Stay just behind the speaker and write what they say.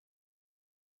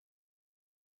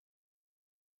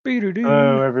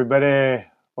Hello, everybody.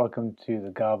 Welcome to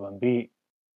the Goblin Beat,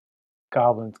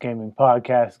 Goblins Gaming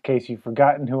Podcast. In case you've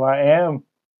forgotten who I am,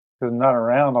 because I'm not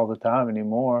around all the time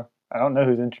anymore. I don't know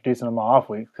who's introducing on my off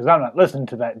weeks because I'm not listening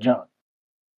to that junk.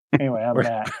 Anyway, I'm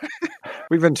Matt.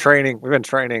 We've been training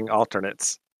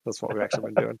alternates. That's what we've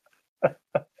actually been doing.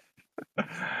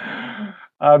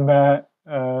 I'm Matt.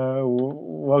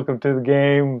 Welcome to the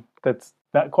game. That's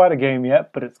not quite a game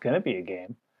yet, but it's going to be a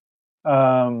game.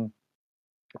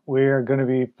 We're going to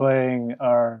be playing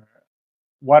our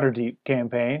Waterdeep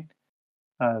campaign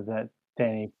that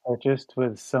Danny purchased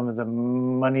with some of the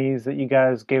monies that you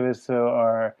guys gave us to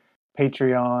our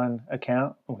Patreon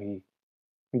account. We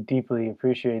deeply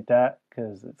appreciate that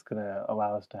because it's going to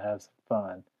allow us to have some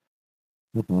fun.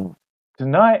 Mm-hmm.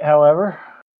 Tonight, however,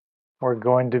 we're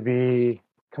going to be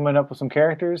coming up with some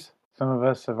characters. Some of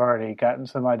us have already gotten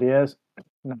some ideas.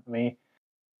 Not me.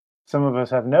 Some of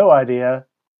us have no idea.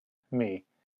 Me.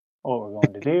 What we're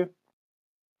going to do.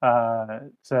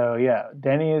 So yeah,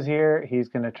 Denny is here. He's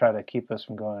going to try to keep us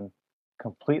from going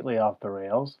completely off the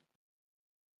rails.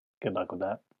 Good luck with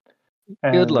that.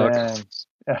 And Good luck. Then,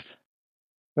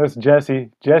 that's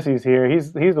Jesse. Jesse's here.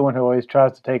 He's the one who always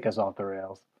tries to take us off the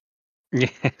rails. Yeah,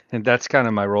 and that's kind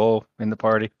of my role in the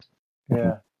party.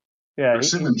 Yeah, yeah. We're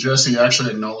assuming Jesse actually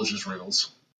acknowledges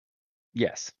rails.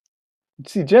 Yes.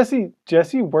 See,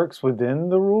 Jesse works within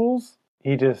the rules.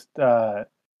 He just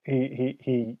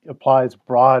he applies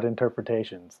broad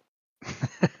interpretations.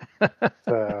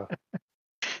 So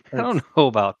I don't know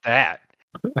about that.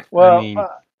 well, I mean,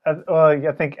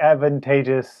 I think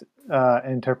advantageous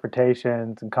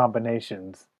interpretations and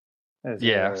combinations.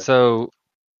 Yeah. So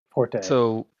forte.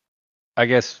 So I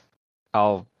guess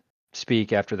I'll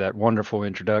speak after that wonderful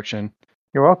introduction.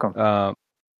 You're welcome.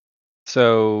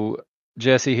 So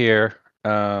Jesse here,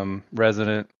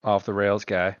 resident off the rails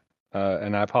guy.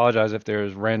 And I apologize if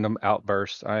there's random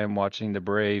outbursts. I am watching the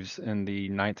Braves in the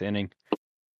 9th inning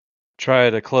try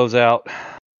to close out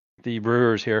the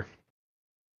Brewers here.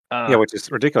 Yeah, which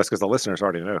is ridiculous because the listeners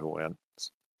already know who wins.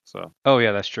 So. Oh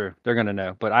yeah, that's true. They're gonna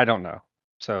know, but I don't know.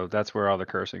 So that's where all the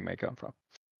cursing may come from.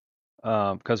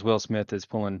 Because Will Smith is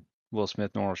pulling Will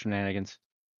Smith normal shenanigans.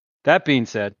 That being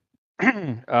said, I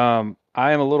am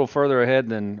a little further ahead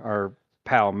than our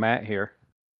pal Matt here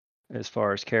as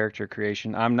far as character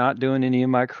creation. I'm not doing any of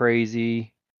my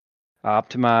crazy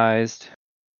optimized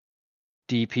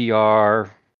DPR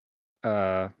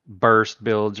burst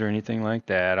builds or anything like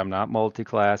that. I'm not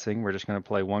multi-classing. We're just going to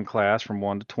play one class from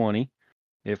 1 to 20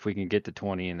 if we can get to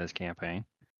 20 in this campaign.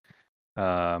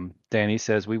 Danny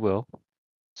says we will.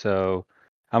 So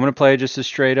I'm going to play just a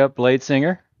straight up Blade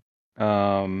Singer. We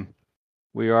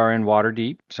are in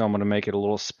Waterdeep, so I'm going to make it a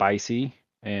little spicy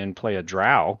and play a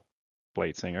Drow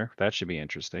Blade Singer. That should be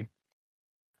interesting.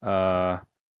 For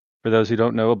those who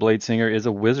don't know, a Blade Singer is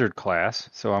a wizard class,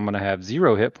 so I'm going to have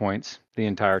 0 hit points the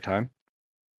entire time,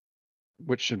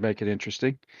 which should make it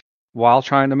interesting, while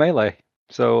trying to melee.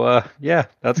 So, yeah,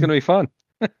 that's going to be fun.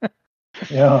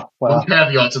 Yeah. Wow. One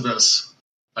caveat to this.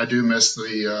 I do miss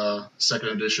the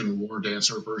 2nd edition War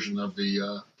Dancer version of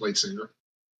the Blade Singer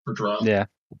for Drow. Yeah.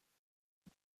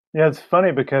 Yeah, it's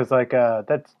funny because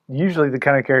that's usually the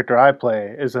kind of character I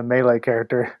play is a melee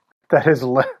character that is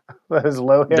low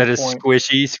hit That is point.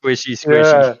 squishy.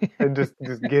 Yeah, and just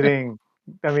getting.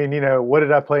 I mean, what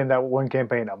did I play in that one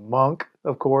campaign? A monk,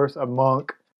 of course, a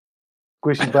monk,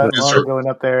 squishy butt monk going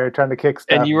up there trying to kick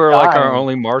stuff. And you were like our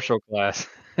only martial class.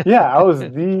 Yeah, I was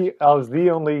the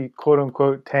only quote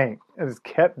unquote tank. I just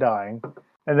kept dying.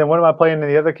 And then what am I playing in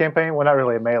the other campaign? Well, not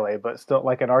really a melee, but still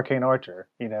like an arcane archer.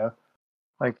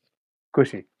 Like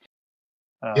squishy.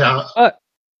 Yeah,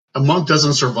 a monk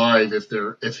doesn't survive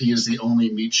if he is the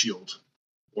only meat shield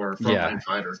or frontline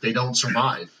fighter. They don't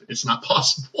survive. It's not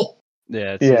possible.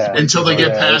 Yeah. Until they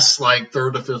get past like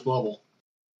 3rd to 5th level.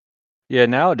 Yeah,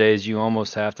 nowadays you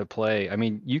almost have to play. I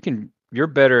mean, you're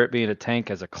better at being a tank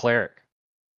as a cleric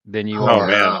than you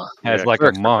are as like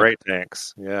a monk. Great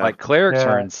tanks. Yeah. Like clerics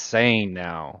are insane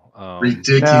now.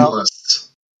 Ridiculous.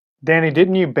 Now, Danny,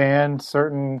 didn't you ban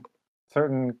certain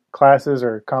classes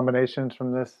or combinations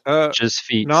from this? Just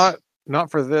feats. Not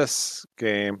for this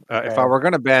game. If I were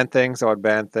going to ban things, I would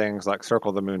ban things like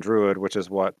Circle of the Moon Druid, which is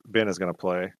what Ben is going to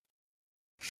play.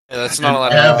 Yeah, that's not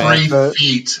allowed. Every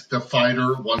feat the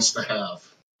fighter wants to have.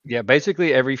 Yeah,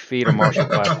 basically every feat a martial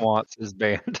class wants is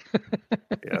banned.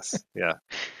 Yes, yeah.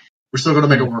 We're still going to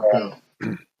make it work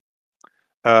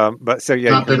though. But so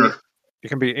yeah, you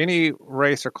can be any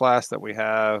race or class that we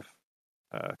have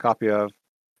a copy of.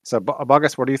 So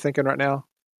Bogus, what are you thinking right now?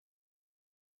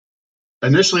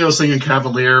 Initially, I was thinking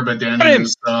Cavalier, but Danny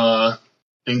is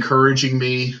encouraging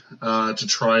me to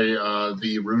try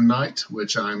the Rune Knight,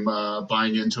 which I'm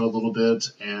buying into a little bit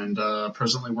and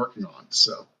presently working on.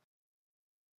 So,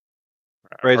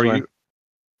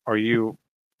 are you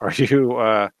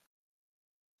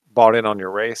bought in on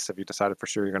your race? Have you decided for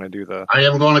sure you're going to do the? I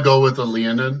am going to go with the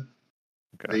Lianen.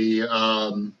 Okay.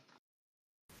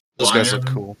 Those guys look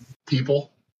cool.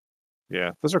 People.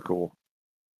 Yeah, those are cool.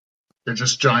 They're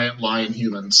just giant lion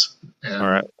humans,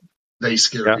 and they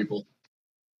scare people.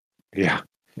 Yeah.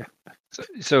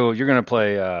 So you're going to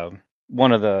play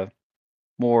one of the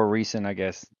more recent, I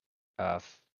guess,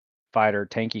 fighter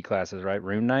tanky classes, right?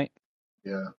 Rune Knight.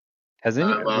 Yeah. Has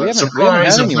any?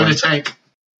 Surprise! I'm playing a tank.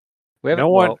 We haven't.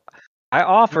 Well, I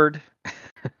offered.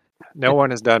 No one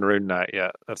has done Rune Knight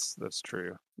yet. That's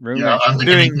true. Rune I'm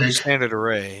doing standard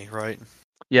array, right?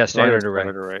 Yeah, standard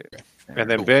array. And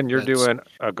then Ben, you're doing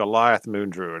a Goliath Moon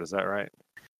Druid. Is that right?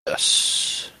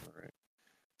 Yes. All right.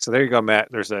 So there you go, Matt.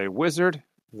 There's a wizard.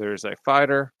 There's a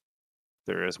fighter.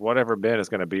 There is whatever Ben is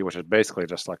going to be, which is basically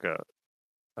just like a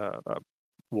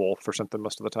wolf or something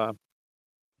most of the time.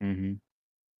 Mm-hmm.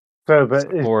 So, but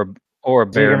or a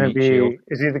bear meat shield.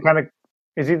 Is he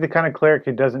the kind of cleric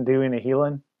who doesn't do any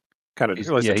healing? He's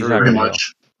not very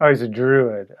much. Oh, he's a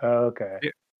druid. Oh, okay.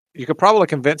 You could probably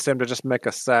convince him to just make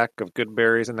a sack of good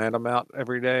berries and hand them out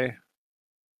every day.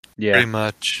 Yeah, pretty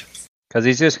much. Because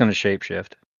he's just going to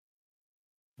shapeshift.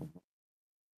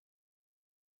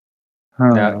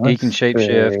 Now he can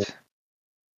shapeshift.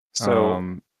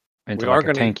 So into like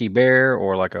a tanky bear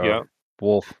or like a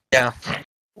wolf. Yeah,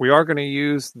 we are going to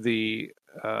use the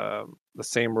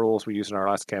same rules we used in our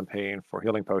last campaign for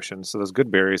healing potions. So those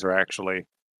good berries are actually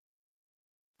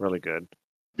really good.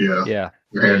 Yeah.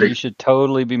 You should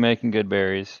totally be making good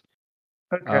berries.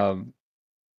 Okay.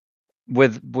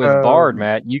 With Bard,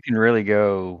 Matt, you can really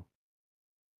go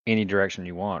any direction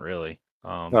you want, really.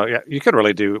 You could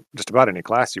really do just about any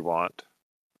class you want.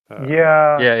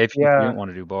 If you don't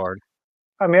want to do Bard.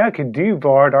 I mean, I could do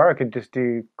Bard, or I could just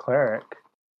do Cleric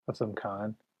of some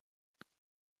kind.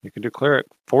 You can do Cleric.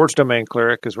 Forge Domain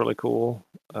Cleric is really cool.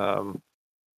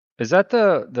 Is that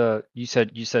the you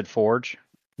said Forge?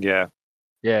 Yeah.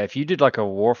 Yeah, if you did like a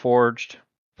Warforged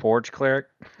Forge Cleric.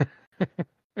 You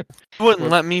wouldn't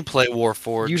let me play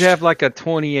Warforged. You'd have like a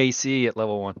 20 AC at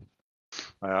level 1.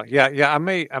 I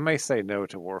may say no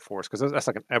to Warforged because that's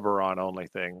like an Eberron only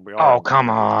thing.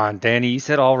 Come on, Danny! You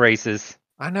said all races.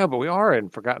 I know, but we are in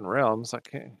Forgotten Realms.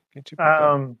 Can't you pick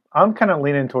I'm kind of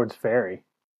leaning towards Fairy.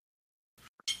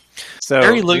 So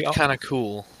Fairy looked kind of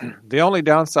cool. The only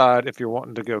downside, if you're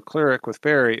wanting to go Cleric with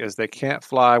Fairy, is they can't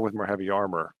fly with more heavy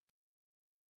armor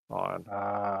on.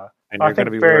 And you're going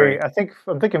to be Fairy.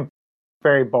 I'm thinking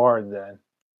Fairy Bard then.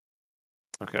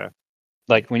 Okay.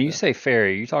 Like when you say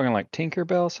fairy, you talking like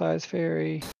Tinkerbell size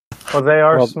fairy? Well, they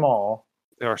are small.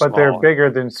 But they're bigger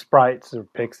than sprites or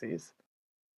pixies.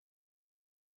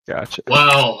 Gotcha.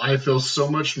 Wow, I feel so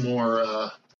much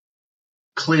more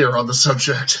clear on the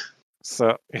subject.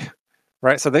 So,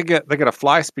 so they get a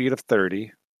fly speed of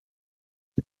 30,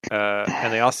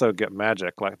 and they also get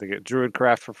magic. Like they get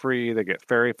Druidcraft for free. They get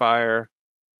Fairy Fire,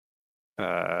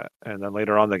 and then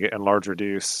later on they get Enlarge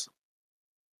Reduce.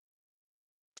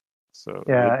 So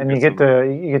and you get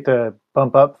to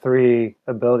bump up 3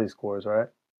 ability scores, right?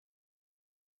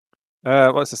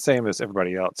 Well, it's the same as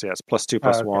everybody else. Yeah, it's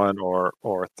 +2/+1 or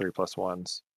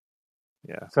 3+1s.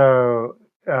 Yeah. So,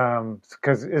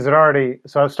 because is it already?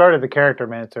 So I've started the Character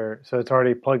Mancer, so it's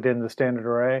already plugged in the standard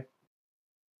array.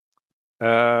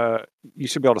 You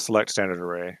should be able to select standard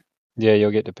array. Yeah,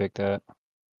 you'll get to pick that.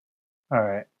 All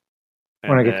right.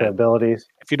 When I get to abilities.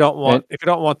 If you don't want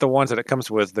the ones that it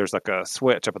comes with, there's like a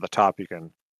switch up at the top you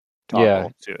can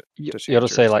toggle to it'll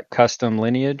say like custom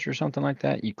lineage or something like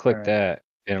that. You click that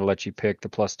and it'll let you pick the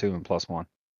 +2 and +1.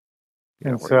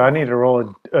 And so I need to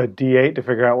roll a D8 to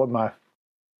figure out what my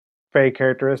Fey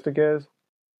characteristic is.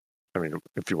 I mean,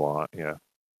 if you want, yeah.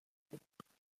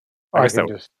 I can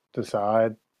just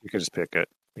decide. You can just pick it.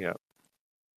 Yeah.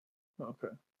 Okay.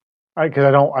 Because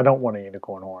I don't want a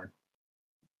unicorn horn.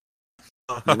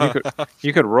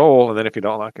 You could roll, and then if you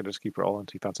don't like it, just keep rolling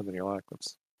until you find something you like.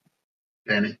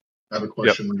 Danny, I have a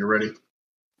question when you're ready.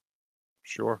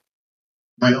 Sure.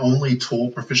 My only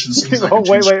tool proficiency is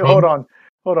wait, hold on,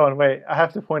 wait. I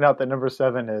have to point out that number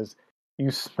 7 is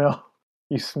you smell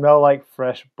like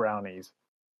fresh brownies.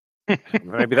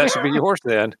 Maybe that should be yours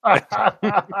then. A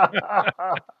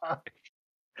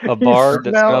bard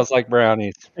that smells like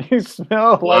brownies. You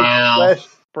smell like fresh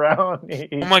brownies.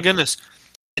 Oh my goodness.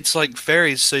 It's like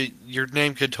fairies, so your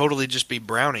name could totally just be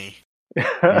Brownie.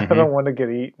 I don't want to get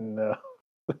eaten, though.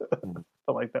 I feel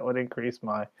like that would increase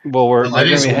my... Well,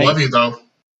 ladies will love you, though.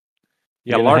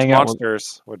 Yeah, large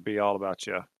monsters would be all about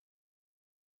you.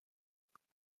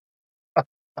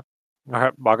 All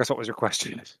right, Bogus, what was your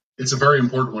question? It's a very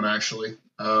important one, actually.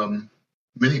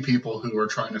 Many people who are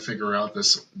trying to figure out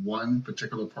this one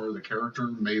particular part of the character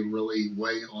may really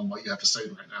weigh on what you have to say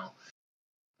right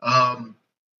now.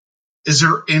 Is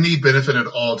there any benefit at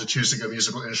all to choosing a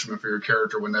musical instrument for your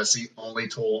character when that's the only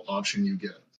tool option you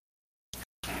get?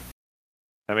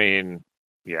 I mean,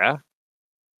 yeah.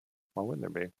 Why wouldn't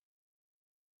there be?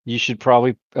 You should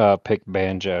probably pick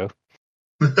banjo.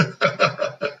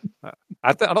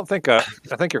 I don't think. I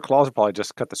think your claws would probably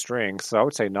just cut the strings. So I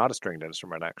would say not a stringed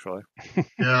instrument, actually.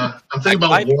 Yeah, I'm thinking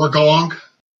about a war gong,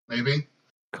 maybe.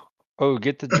 Oh,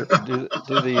 get the do the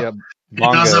bongos. He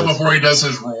does that before he does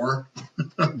his roar.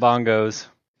 Bongos.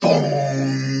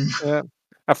 Boom. Yeah,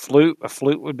 a flute. A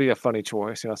flute would be a funny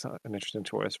choice. You know, it's an interesting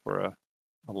choice for a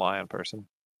lion person.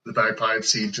 The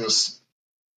bagpipes, he gut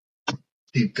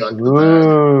the bag.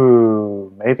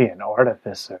 Ooh, maybe an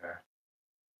artificer.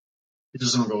 He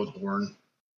just don't go with horn,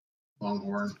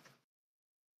 longhorn.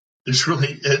 It's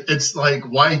really, it's like,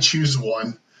 why choose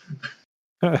one?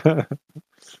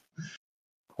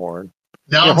 Horn.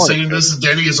 Now I'm saying this,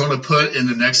 Denny is going to put in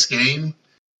the next game,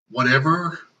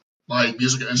 whatever like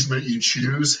musical instrument you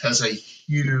choose has a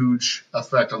huge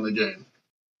effect on the game.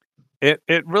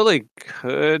 It really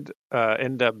could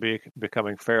end up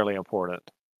becoming fairly important.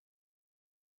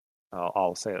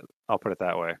 I'll say it. I'll put it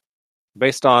that way.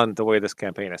 Based on the way this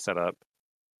campaign is set up,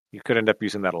 you could end up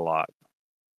using that a lot.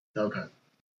 Okay. The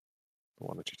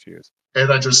one that you choose.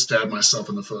 And I just stabbed myself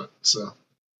in the foot, so.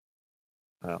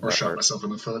 Or shot myself in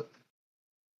the foot.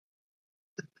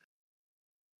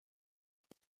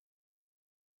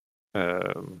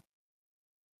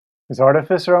 Is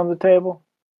Artificer on the table?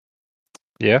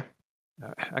 Yeah.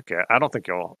 Okay. I don't think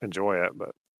you'll enjoy it,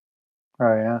 but.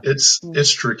 Oh yeah.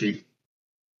 It's tricky.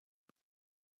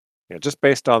 Yeah, just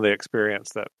based on the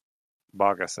experience that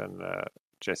Bogus and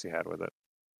Jesse had with it.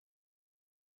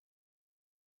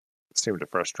 It seemed to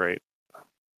frustrate.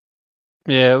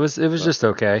 Yeah, it was just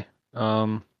okay.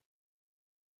 You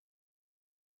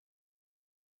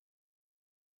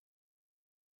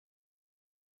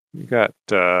got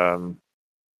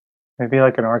maybe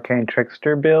like an arcane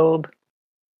trickster build.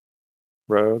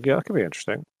 Rogue, yeah, that could be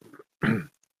interesting.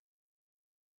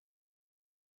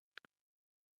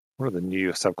 What are the new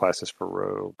subclasses for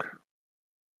Rogue?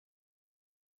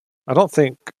 I don't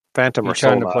think Phantom or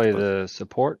Soul. You trying to play the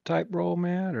support type role,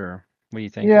 Matt, or what do you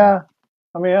think? Yeah,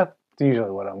 I mean that's usually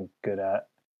what I'm good at.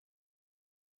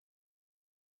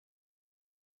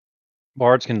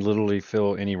 Bards can literally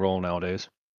fill any role nowadays.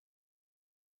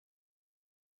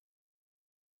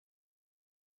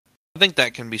 I think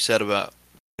that can be said about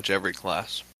pretty much every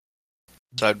class.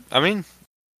 So, I mean,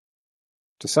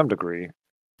 to some degree.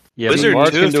 Yeah, Wizard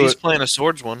too, if he's playing a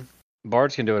swords one.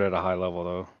 Bards can do it at a high level,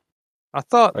 though. I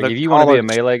thought like if you want to be a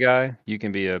melee guy, you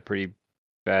can be a pretty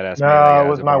badass melee guy.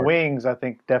 With my wings, I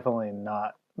think definitely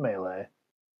not melee.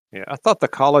 Yeah, I thought the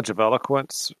College of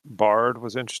Eloquence Bard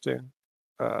was interesting.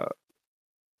 An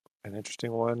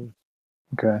interesting one.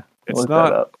 Okay, it's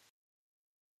not.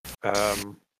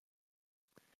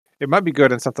 It might be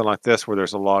good in something like this where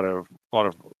there's a lot of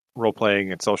role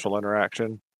playing and social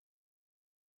interaction.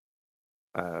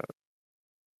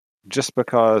 Just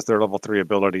because their level 3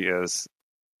 ability is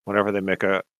whenever they make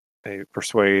a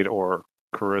persuade or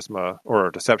charisma or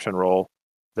a deception roll,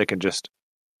 they can just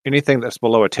anything that's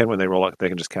below a 10 when they roll it, they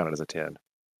can just count it as a 10.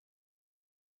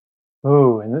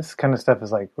 Ooh, and this kind of stuff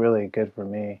is like really good for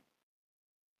me.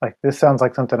 Like this sounds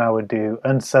like something I would do.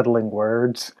 Unsettling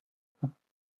words.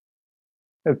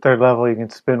 At 3rd level, you can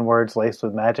spin words laced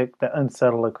with magic that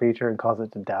unsettle a creature and cause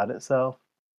it to doubt itself.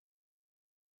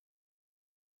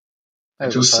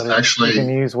 You can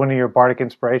use one of your bardic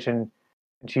inspiration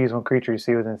and choose one creature you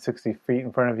see within 60 feet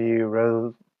in front of you.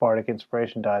 Roll bardic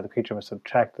inspiration die. The creature must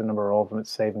subtract the number rolled from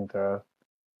its saving throw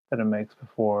that it makes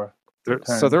before.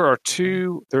 So there are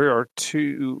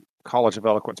two College of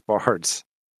Eloquence bards.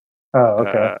 Oh,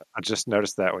 okay. I just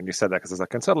noticed that when you said that because it's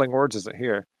like unsettling words isn't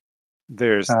here.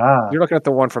 You're looking at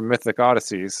the one from Mythic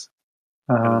Odysseys,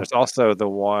 and there's also the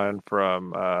one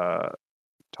from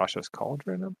Tasha's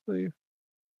Cauldron, I believe.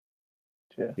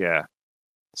 Yeah.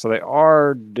 So they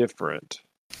are different.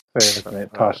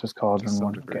 Tasha's Cauldron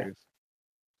one. Okay.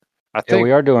 I think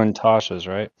we are doing Tasha's,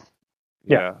 right?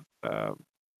 Yeah.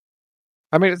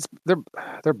 I mean,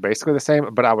 they're basically the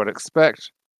same, but I would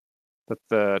expect that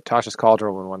the Tasha's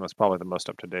Cauldron one was probably the most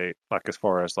up to date. Like as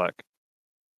far as like,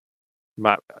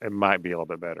 it might be a little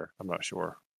bit better. I'm not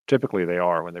sure. Typically, they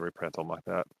are when they reprint them like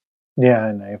that. Yeah,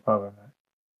 I know you're probably right.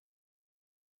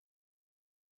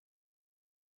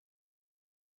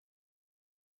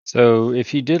 So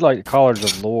if you did like College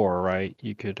of Lore, right,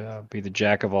 you could be the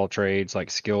jack of all trades, like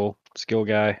skill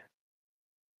guy.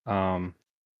 So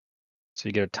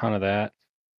you get a ton of that.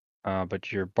 But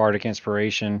your bardic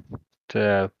inspiration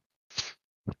to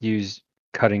use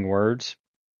cutting words,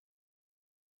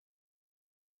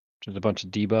 which is a bunch of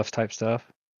debuff type stuff.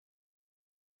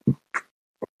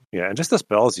 Yeah, and just the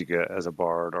spells you get as a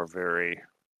bard are very.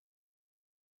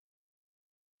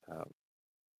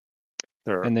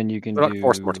 And then you can they're like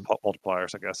force do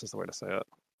multipliers, I guess is the way to say it.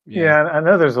 Yeah, I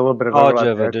know there's a little bit of Knowledge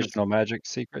overlap of there 'cause additional magic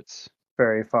secrets.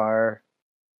 Fairy Fire.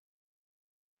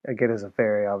 I get as a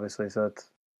fairy, obviously, so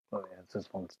it's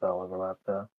just one spell overlap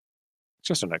though. It's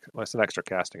just it's an extra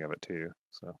casting of it too,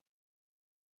 so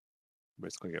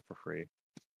basically get for free.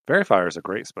 Fairy Fire is a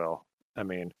great spell. I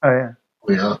mean, Oh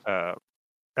yeah. Yeah.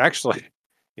 Actually,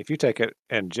 if you take it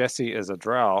and Jesse is a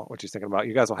drow, what he's thinking about,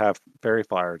 you guys will have Fairy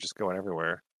Fire just going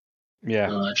everywhere.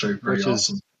 Yeah, Actually, pretty which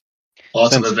awesome. is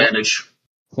Lots of since advantage.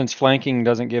 since flanking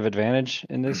doesn't give advantage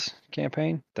in this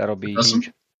campaign, that'll be Doesn't?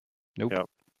 huge. Nope. Yep.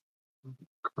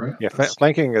 Crap. Yeah,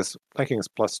 flanking is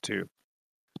 +2.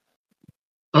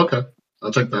 Okay,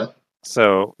 I'll take that.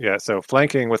 So yeah, so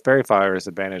flanking with Fairy Fire is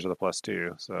advantage of the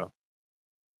 +2. So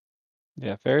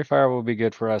Yeah, Fairy Fire will be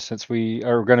good for us since we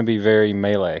are going to be very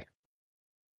melee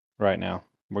right now.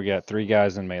 We got 3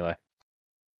 guys in melee.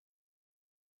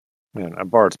 man, a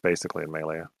bard's basically in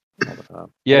melee all the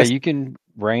time. Yeah, you can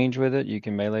range with it. You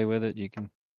can melee with it. You can.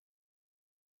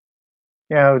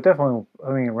 Yeah, definitely.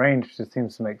 I mean, range just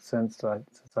seems to make sense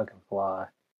since I can fly.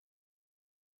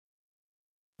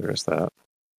 There is that.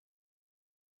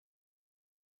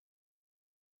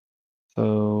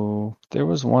 So there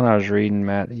was one I was reading,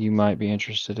 Matt, that you might be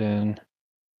interested in.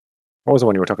 What was the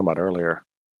one you were talking about earlier,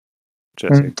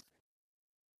 Jesse?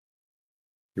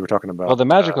 You were talking about. Well, the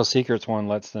Magical Secrets one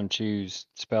lets them choose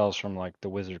spells from like the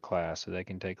wizard class, so they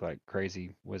can take like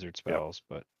crazy wizard spells.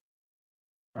 But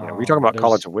yeah, were you talking about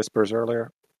College of Whispers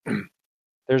earlier?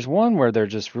 There's one where they're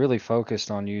just really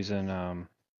focused on using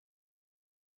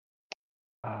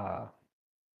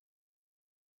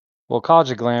well,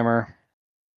 College of Glamour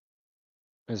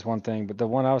is one thing, but the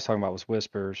one I was talking about was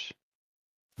Whispers.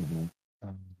 Mm-hmm.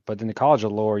 But in the College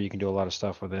of Lore, you can do a lot of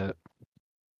stuff with it.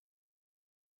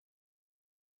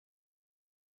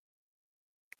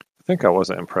 I think I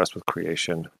wasn't impressed with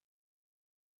Creation.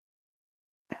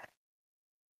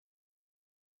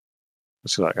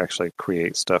 It's like actually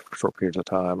create stuff for short periods of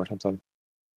time or something.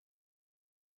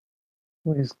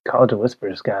 Well, these College of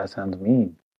Whispers guy sounds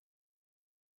mean.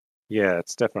 Yeah,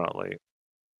 it's definitely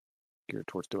geared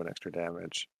towards doing extra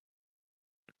damage.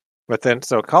 But then,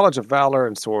 so College of Valor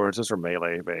and Swords, those are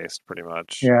melee based pretty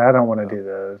much. Yeah, I don't want to do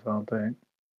those, I don't think.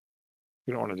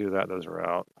 You don't want to do that, those are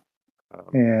out.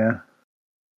 Yeah.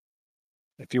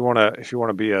 If you want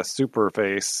to be a super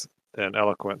face, then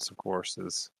Eloquence, of course,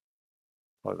 is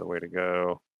probably the way to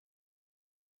go.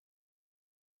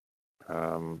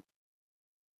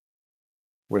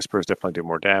 Whispers definitely do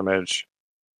more damage.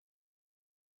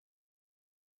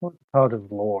 What's College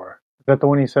of Lore? Is that the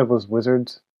one you said was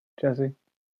Wizards, Jesse?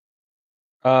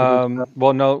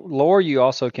 Well, no, Lore you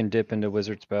also can dip into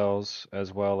wizard spells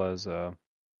as well as the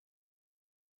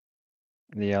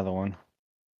other one.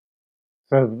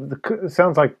 So it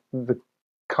sounds like the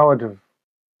College of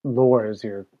Lore is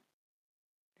your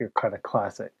kind of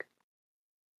classic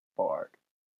bard.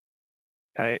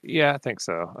 Yeah, I think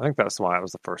so. I think that's why it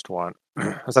was the first one.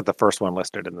 Was that the first one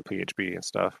listed in the PHB and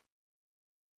stuff?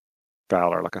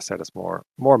 Valor, like I said, is more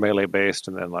melee based,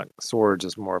 and then like Swords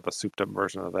is more of a souped up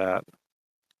version of that.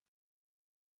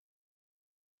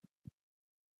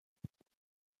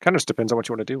 Kind of just depends on what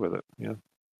you want to do with it. Yeah.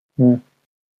 Yeah.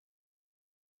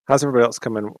 How's everybody else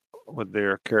coming with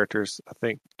their characters? I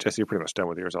think Jesse, you're pretty much done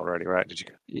with yours already, right? Did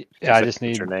you? Yeah, I just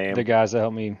need your name? the guys to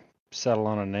help me settle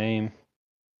on a name.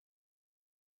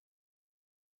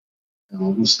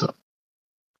 Stuff.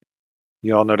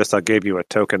 You all noticed I gave you a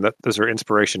token. Those are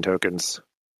inspiration tokens.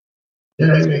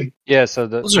 Yeah, so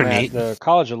Those are neat. the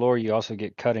College of Lore, you also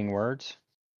get cutting words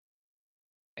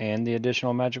and the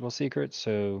additional magical secrets.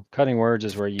 So cutting words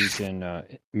is where you can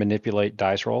manipulate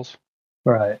dice rolls.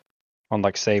 Right. On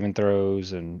like saving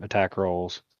throws and attack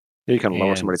rolls. You can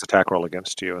lower somebody's attack roll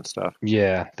against you and stuff.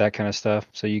 Yeah, that kind of stuff.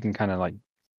 So you can kind of like,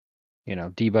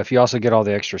 debuff. You also get all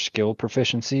the extra skill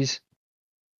proficiencies.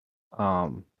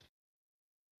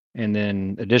 And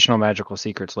then additional magical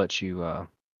secrets lets you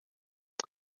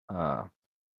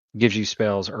gives you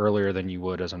spells earlier than you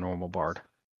would as a normal bard.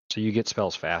 So you get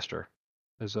spells faster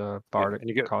as a bard. And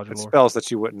you get College of Lore. spells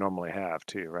that you wouldn't normally have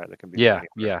too, right? That can be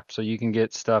yeah. So you can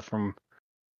get stuff from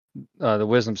the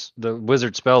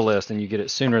wizard spell list, and you get it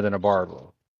sooner than a bard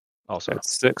will. also. At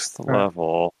 6th Right.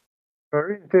 level. But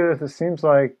reading through this, it seems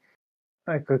like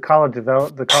the College of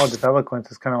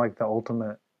Eloquence is kind of like the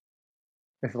ultimate.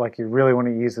 If like you really want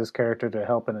to use this character to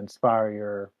help and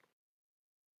inspire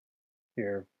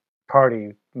your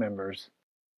party members,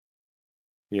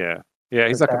 Yeah. Yeah,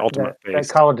 he's like an ultimate that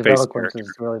face College of Eloquence character.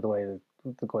 is really the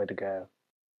way to go.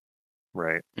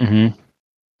 Right. Mm-hmm.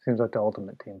 Seems like the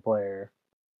ultimate team player.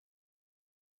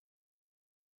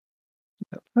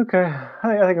 Okay, I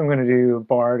think I'm going to do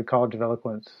Bard, College of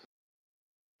Eloquence,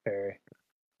 Fairy.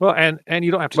 Well, and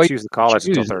you don't have to Well, choose the college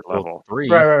until choose 3rd level level. 3.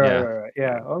 Right. Yeah.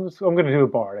 Yeah, I'm going to do a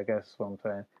Bard. I guess is what I'm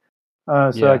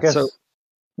saying. So Yeah, I guess so-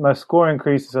 my score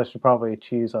increases. I should probably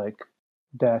choose like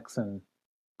Dex and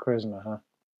Charisma, huh?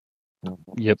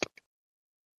 Yep.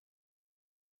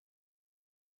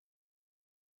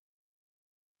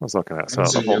 I was looking at So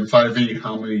the whole. in 5e,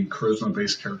 how many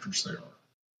charisma-based characters there are?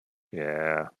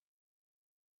 Yeah.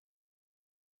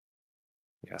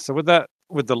 Yeah. So with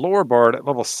the lore bard at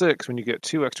level 6, when you get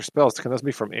 2 extra spells, can those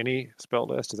be from any spell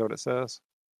list? Is that what it says?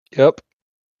 Yep.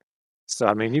 So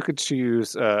I mean, you could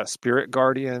choose Spirit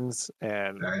Guardians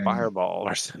and Dang. Fireball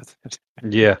or something.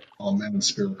 Yeah. Oh man,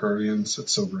 Spirit Guardians,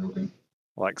 it's so broken.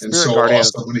 Like And Spirit so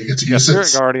Guardians. awesome when you get to Yeah, use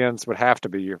Spirit it. Guardians would have to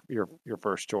be your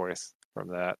first choice from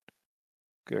that.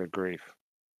 Good grief.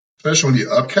 Especially when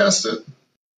you upcast it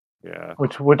Yeah.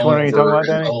 Which one are you talking over about,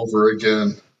 and Danny? over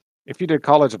again. If you did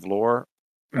College of Lore,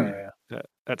 Oh yeah.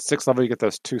 at 6th level you get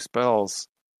those 2 spells.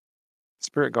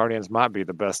 Spirit Guardians might be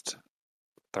the best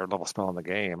 3rd level spell in the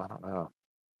game. I don't know.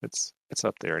 It's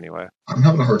up there anyway. I'm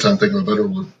having a hard time thinking of a better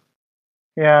one.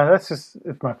 Yeah, that's just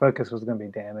if my focus was going to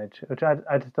be damage, which I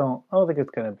just don't. I don't think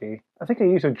it's going to be. I think I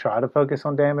usually try to focus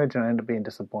on damage and I end up being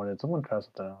disappointed. So I'm going to try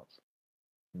something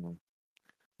else.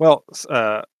 Well,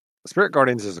 Spirit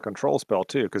Guardians is a control spell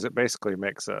too, because it basically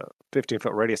makes a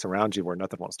 15-foot radius around you where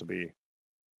nothing wants to be.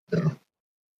 Yeah.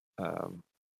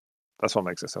 That's what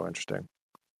makes it so interesting.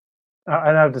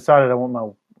 And I've decided I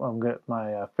want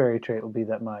my fairy trait will be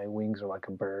that my wings are like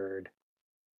a bird.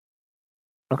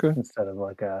 Okay. Instead of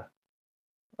like a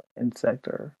insect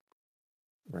or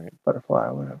Right. butterfly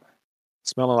or whatever.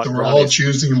 Smelling like So we're brownies. all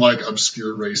choosing like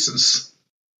obscure races.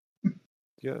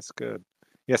 Yeah, that's good.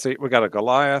 Yeah, so we got a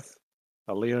Goliath,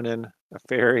 a Leonin, a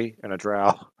fairy, and a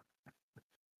drow.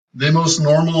 The most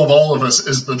normal of all of us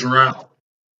is the drow.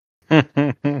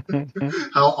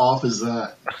 How off is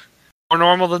that? More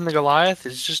normal than the Goliath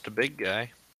is just a big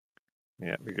guy.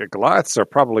 Yeah, Goliaths are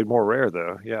probably more rare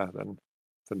though. Yeah, than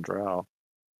drow.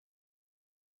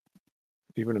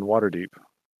 Even in Waterdeep.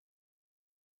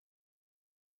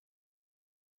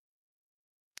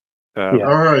 Yeah.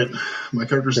 All right, my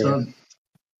character's done.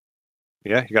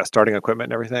 Yeah, you got starting equipment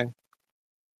and everything.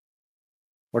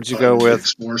 What did you go The with?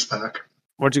 Explorers pack.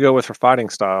 What did you go with for fighting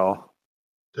style?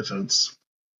 Defense.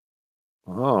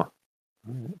 Oh,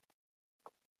 I'll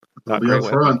not be great up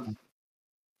with front.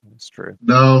 That's true.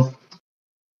 No.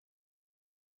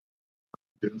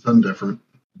 Doing something different.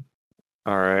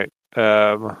 All right.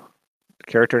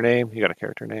 Character name. You got a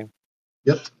character name?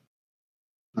 Yep.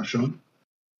 Not showing?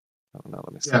 Oh no,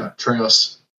 let me see. Yeah,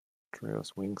 Treos.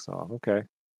 Treos Wingsaw. Okay.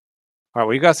 All right.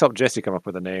 Well, you guys help Jesse come up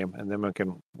with a name, and then we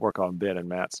can work on Ben and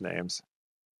Matt's names.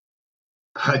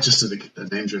 I just did a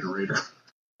name generator.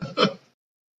 What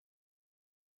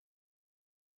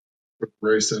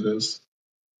race that is.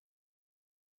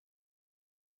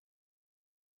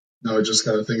 No, I just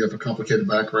got to think of a complicated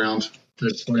background to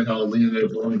explain how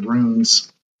Leonid learned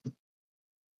runes.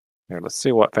 Here, let's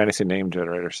see what fantasy name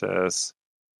generator says.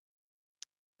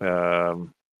 There's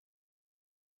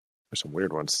some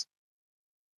weird ones.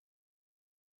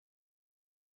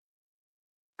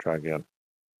 Try again.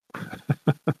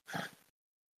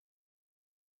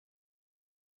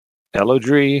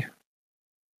 Elodry.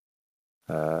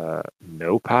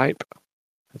 No pipe.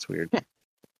 That's weird.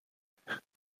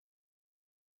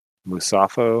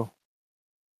 Musafo.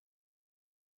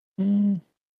 Musafo.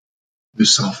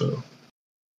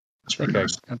 That's pretty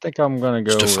nice. I think I'm going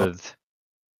to go Stefan. with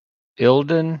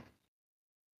Ilden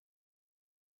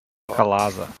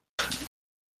Kalaza.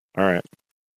 All right.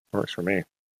 Works for me.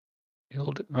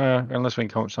 Ilden, unless we can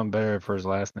come up with something better for his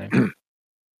last name.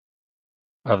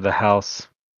 Of the house.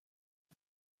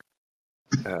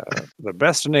 The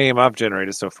best name I've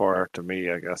generated so far to me,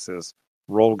 I guess, is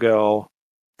Rolgel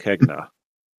Kegna.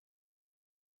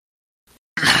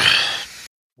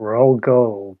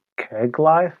 Rogo Keg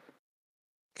Life?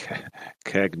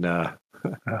 Kegna.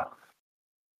 Oh.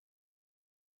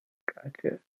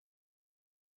 Gotcha.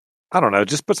 I don't know.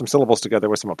 Just put some syllables together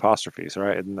with some apostrophes,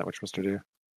 right? Isn't that what you're supposed to do?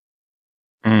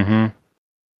 Mm-hmm.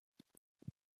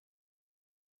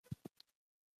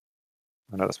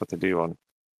 I know that's what they do on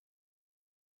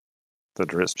the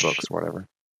Drizzt books, whatever.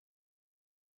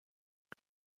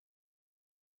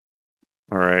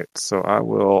 All right, so I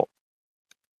will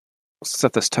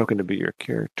set this token to be your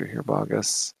character here,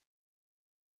 Bogus.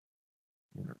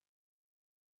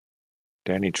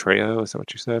 Danny Trejo, is that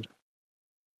what you said?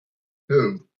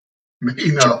 Who? Me?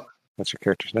 No. That's your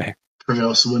character's name.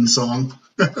 Treos Winsong.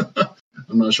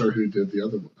 I'm not sure who did the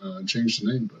other changed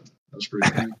the name, but that was pretty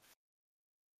funny.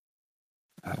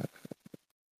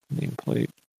 Nameplate.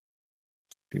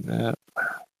 Do that.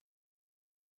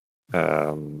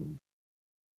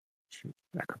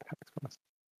 Acrobatics.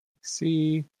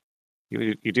 See,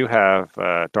 you do have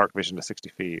dark vision to 60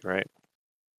 feet, right?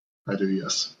 I do,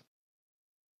 yes.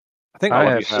 I think I all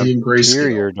of have you have. Seeing grayscale.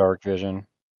 superior dark vision.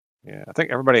 Yeah, I think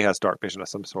everybody has dark vision of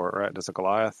some sort, right? Does a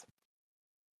Goliath?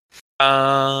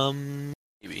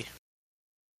 Maybe.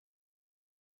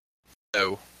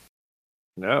 No.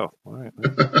 No. All right.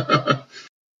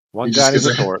 One He guy just needs a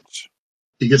gets a- torch.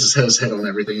 He gets his head on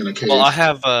everything in a cave. Well, I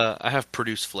have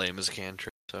produce flame as a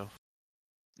cantrip, so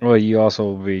Well, you also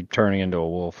will be turning into a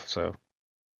wolf, so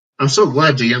I'm so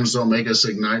glad DMs don't make us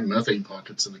ignite methane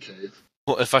pockets in the cave.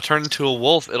 well, if I turn into a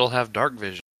wolf, it'll have dark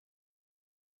vision.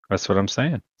 that's what I'm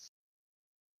saying.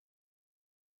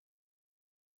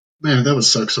 Man, that would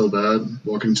suck so bad.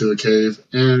 Walk into a cave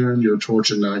and your torch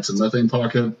ignites a methane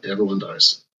pocket, everyone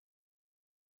dies.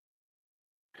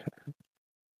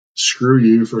 Screw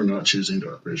you for not choosing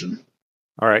dark vision.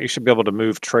 All right, you should be able to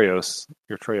move Treos,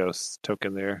 your Treos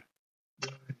token there.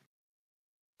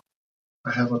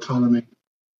 I have autonomy.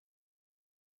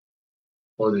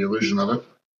 Or the illusion of it.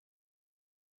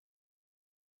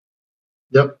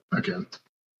 Yep, I can.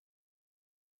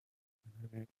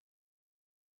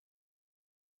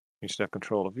 You should have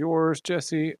control of yours,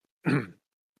 Jesse. You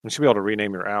should be able to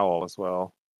rename your owl as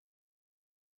well.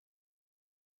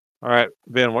 All right,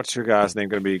 Ben, what's your guy's name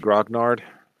going to be? Grognard?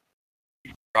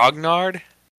 Grognard?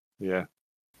 Yeah.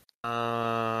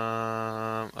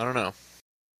 I don't know.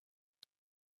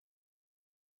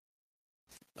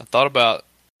 I thought about.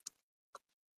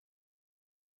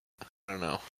 I don't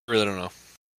know. Really don't know.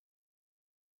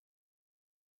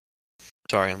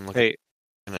 Sorry, I'm looking. Hey,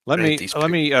 let me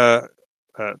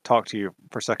talk to you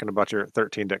for a second about your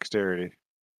 13 dexterity,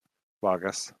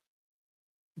 Bogus.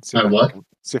 See My what?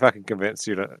 See if I can convince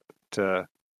you to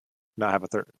not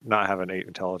have an 8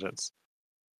 intelligence.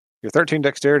 Your 13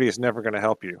 dexterity is never going to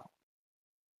help you.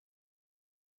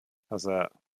 How's that?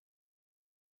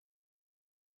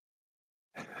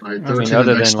 My mean, 13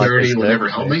 other than, like, dexterity his will never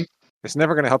dex, help me. It's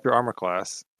never going to help your armor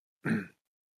class.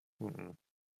 Mm-mm.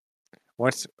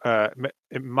 Once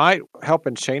it might help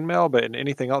in chainmail, but in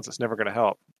anything else, it's never going to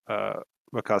help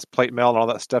because plate mail and all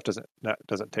that stuff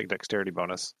doesn't take dexterity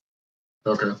bonus.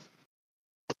 Okay.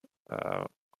 Uh,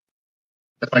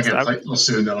 If I get So plate mail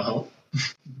soon, that'll help.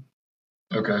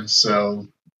 Okay, so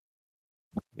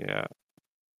yeah,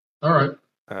 all right.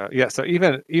 yeah. So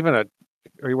even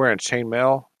are you wearing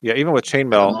chainmail? Yeah, even with At the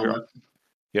chainmail, moment.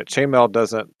 chainmail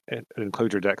doesn't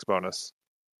include your dex bonus.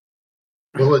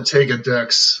 Will it take a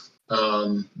dex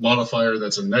modifier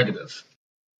that's a negative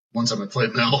once I'm at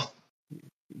plate mail?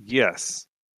 Yes.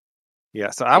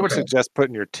 Yeah. So I would Okay. suggest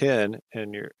putting your 10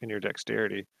 in your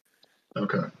dexterity.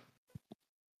 Okay.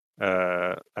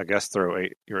 I guess throw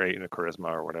your 8 in a charisma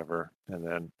or whatever,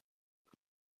 and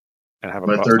have a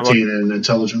My 13 in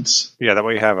intelligence. Yeah, that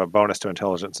way you have a bonus to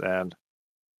intelligence and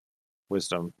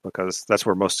wisdom because that's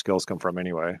where most skills come from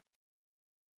anyway.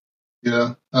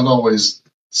 Yeah, I'm always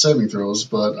saving throws,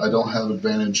 but I don't have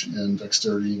advantage in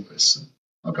dexterity anyway. So.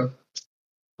 Okay.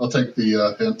 I'll take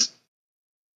the hint.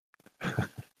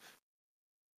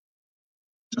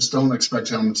 Just don't expect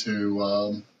him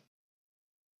to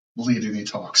lead any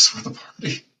talks for the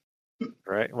party.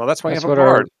 Right. Well, that's why That's you have what a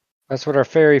bard. that's what our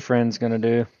fairy friend's gonna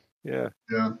do. Yeah.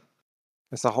 Yeah.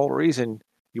 That's the whole reason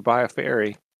you buy a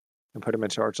fairy and put him in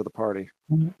charge of the party.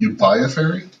 You buy a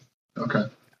fairy? Okay.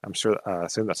 I'm sure. I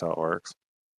assume that's how it works.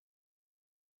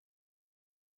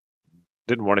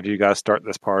 Didn't one of you guys start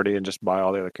this party and just buy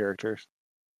all the other characters?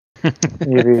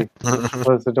 Maybe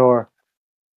close the door.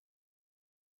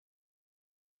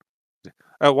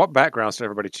 What backgrounds did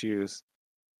everybody choose?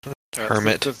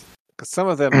 Hermit. Because some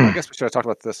of them, I guess we should have talked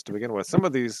about this to begin with. Some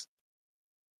of these,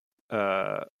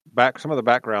 some of the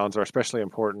backgrounds are especially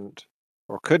important,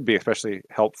 or could be especially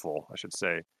helpful, I should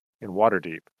say, in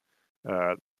Waterdeep.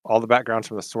 All the backgrounds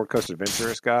from the Sword Coast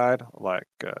Adventurers Guide, like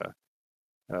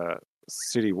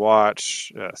City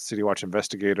Watch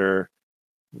Investigator,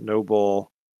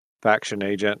 Noble, Faction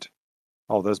Agent,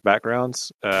 all those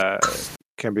backgrounds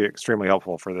can be extremely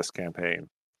helpful for this campaign.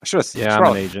 I'm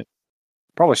an agent.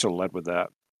 Probably should have led with that.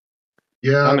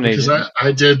 Yeah, I'm an because agent.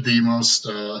 I did the most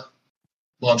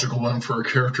logical one for a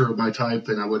character of my type,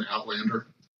 then I went Outlander.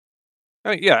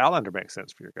 I mean, yeah, Outlander makes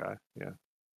sense for your guy. Yeah.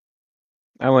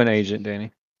 I went agent,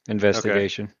 Danny.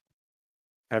 Investigation.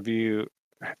 Have you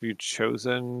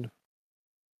chosen?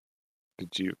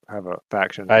 Did you have a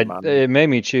faction in mind? It made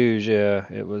me choose. Yeah,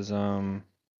 it was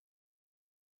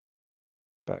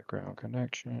background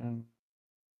connection.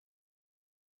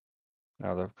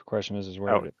 Now the question is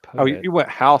where did it put it? You went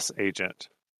house agent.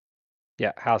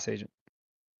 Yeah, house agent.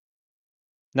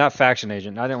 Not faction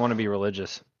agent. I didn't want to be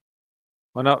religious.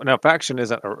 Well, no, faction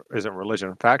isn't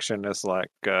religion. Faction is like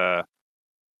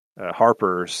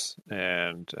Harper's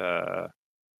and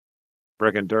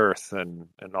Brigandirth and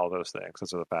all those things.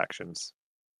 Those are the factions.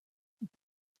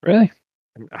 Really?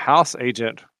 House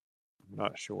agent, I'm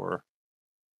not sure.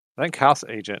 I think house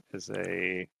agent is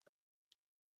an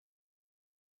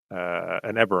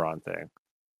Eberron thing.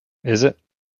 Is it?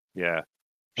 Yeah.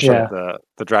 Yeah. So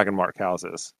the Dragon Mark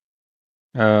houses.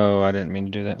 Oh, I didn't mean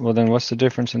to do that. Well, then what's the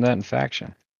difference in that and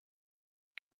faction?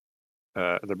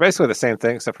 They're basically the same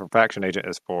thing, except for faction agent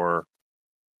is for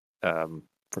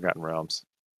Forgotten Realms.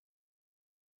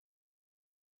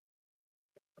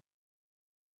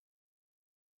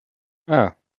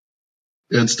 Oh,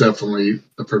 It's definitely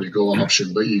a pretty cool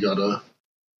option, but you gotta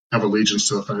have allegiance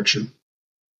to a faction.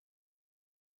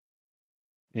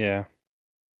 yeah.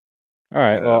 All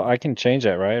right. Well, I can change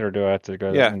that, right? Or do I have to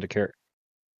go into character?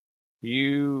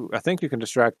 I think you can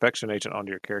distract faction agent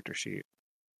onto your character sheet.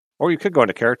 Or you could go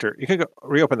into character. You could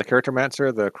reopen the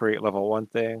Charactermancer, the create level 1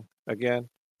 thing again,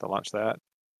 to launch that.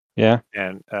 Yeah.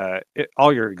 And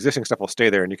all your existing stuff will stay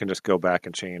there, and you can just go back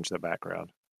and change the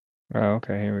background. Oh,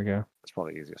 okay. Here we go. That's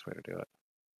probably the easiest way to do it.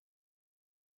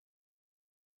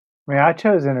 I mean, I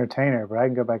chose entertainer, but I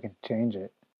can go back and change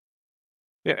it.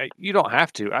 Yeah, you don't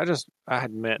have to. I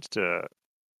had meant to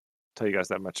tell you guys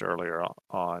that much earlier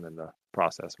on in the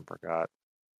process and forgot.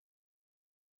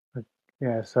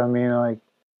 Yeah, so I mean,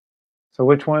 so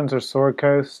which ones are Sword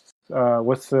Coast?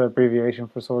 What's the abbreviation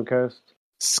for Sword Coast?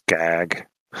 Skag.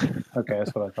 Okay,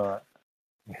 that's what I thought.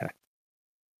 Yeah.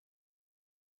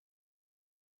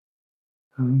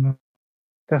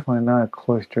 Definitely not a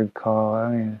cloistered call. I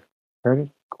mean,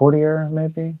 courtier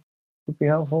maybe would be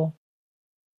helpful.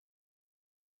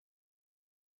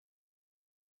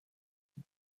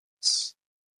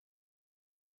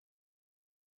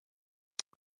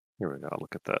 Here we go.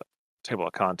 Look at the table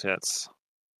of contents.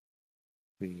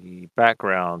 The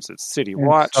backgrounds. It's City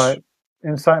Watch.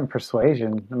 Insight and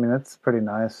persuasion. I mean, that's pretty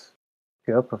nice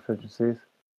skill proficiencies.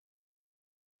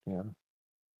 Yeah.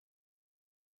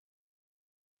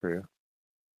 True.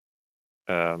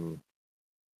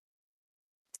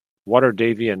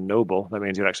 Waterdevian Noble. That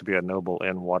means you'd actually be a noble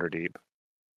in Waterdeep.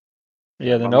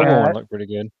 Yeah, the noble one looked pretty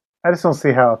good. I just don't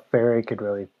see how a fairy could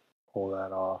really pull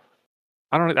that off.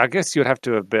 I guess you'd have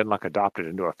to have been adopted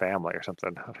into a family or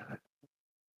something.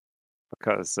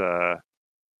 Because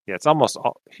it's almost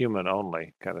human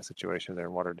only kind of situation there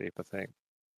in Waterdeep, I think.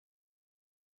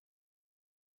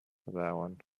 For that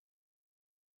one.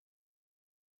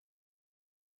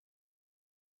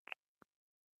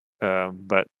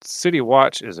 But City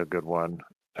Watch is a good one.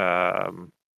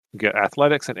 You get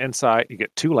athletics and insight. You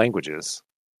get 2 languages.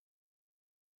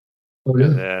 Oh, yeah.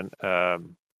 And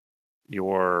then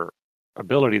your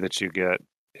ability that you get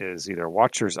is either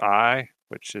Watcher's Eye,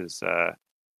 which is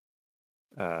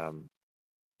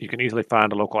you can easily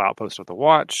find a local outpost with a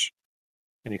watch,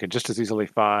 and you can just as easily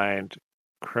find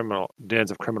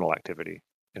dens of criminal activity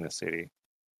in a city.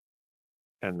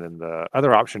 And then the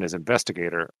other option is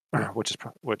Investigator,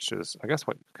 which is I guess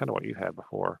what you had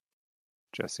before,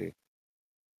 Jesse.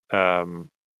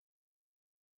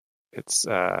 It's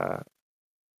let's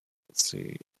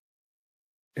see,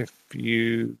 if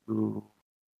you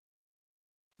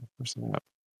which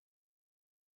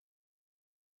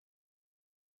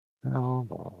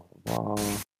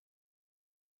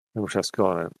has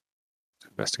skill in to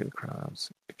investigate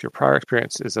crimes. If your prior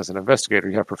experience is as an investigator,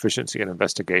 you have proficiency in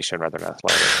investigation rather than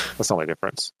athletics. That's the only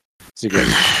difference. So you get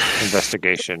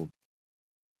investigation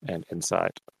and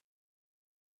insight.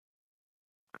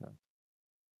 Okay.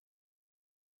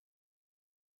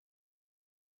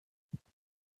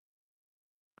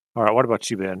 All right, what about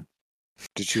you, Ben?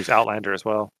 Did you choose Outlander as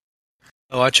well?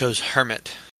 Oh, I chose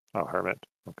Hermit. Oh, Hermit.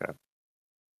 Okay.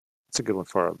 It's a good one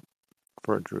for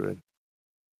a druid.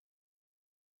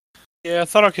 Yeah, I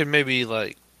thought I could maybe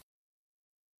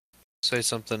say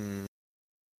something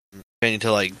pertaining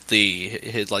to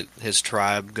his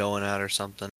tribe going out or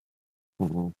something.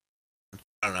 Mm-hmm.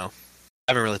 I don't know.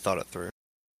 I haven't really thought it through.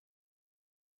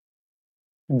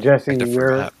 Jesse,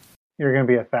 you're going to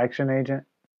be a faction agent?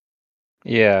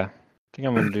 Yeah. I think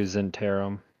I'm going to do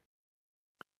Zentarum.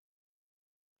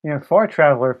 Far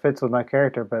Traveler fits with my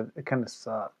character, but it kind of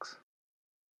sucks.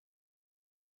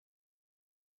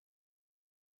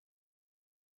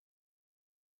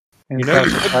 You know, Inside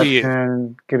you could be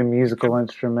perception, get a musical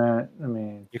instrument. I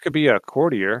mean, you could be a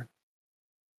courtier.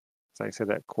 Is that how you say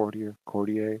that? Courtier.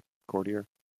 courtier.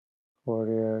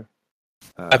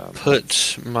 I Um,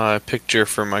 put my picture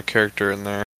for my character in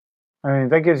there. I mean,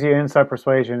 that gives you inside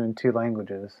persuasion in 2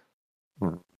 languages.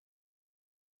 Hmm.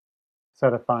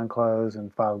 Set of fine clothes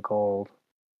and 5 gold.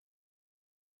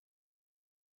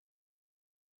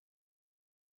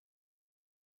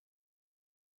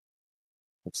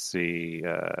 let's see.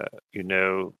 You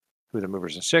know who the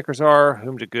movers and shakers are,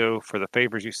 whom to go for the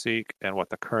favors you seek, and what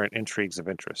the current intrigues of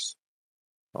interest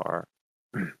are.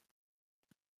 Well,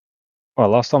 I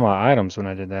lost all my items when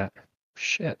I did that.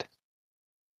 Shit.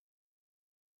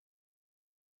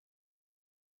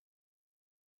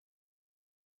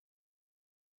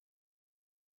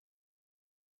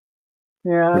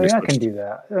 Yeah, I Really mean, I can switched. do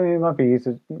that. I mean, it might be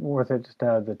worth it just to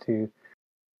have the 2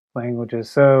 languages.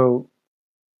 So,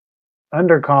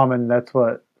 Undercommon, that's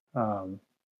what the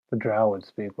Drow would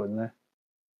speak, wouldn't they?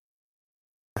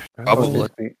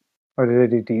 Probably. Or do they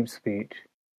do deep speech?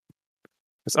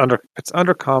 It's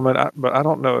undercommon, but I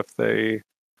don't know if they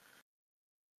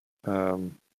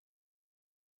um,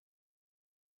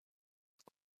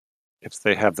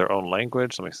 have their own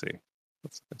language. Let me see.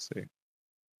 Let's see.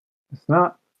 It's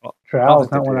not. Well, I Drow don't is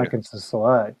think not they one I do. can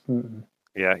select. Mm-mm.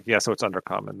 Yeah. So it's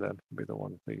undercommon then. Would be the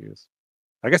one they use.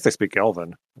 I guess they speak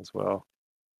Elven as well.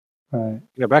 Right.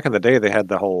 Back in the day, they had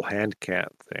the whole hand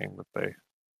cant thing that they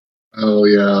Oh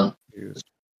yeah. used.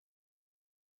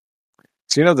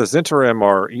 So the Zhentarim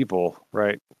are evil,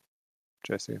 right,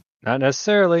 Jesse? Not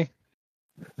necessarily.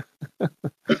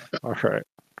 All right.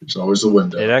 There's always a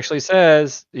window. It actually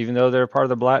says, even though they're part of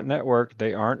the Black Network,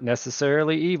 they aren't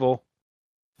necessarily evil.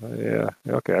 Yeah.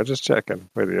 Okay. I'm just checking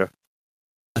with you.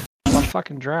 I'm a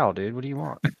fucking drow, dude. What do you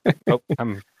want? Oh,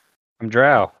 I'm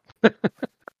drow.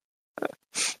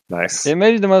 Nice. It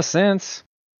made the most sense.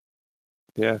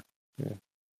 Yeah. I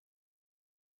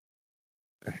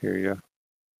hear you.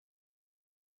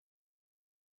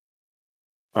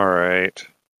 All right.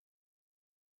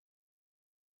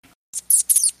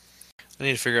 I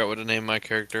need to figure out what to name my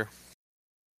character.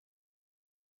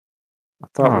 I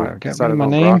thought Oh, we got rid of decided my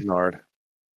on name? Grognard.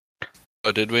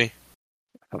 Oh, did we? I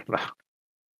don't know.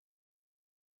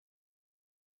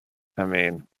 I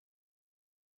mean,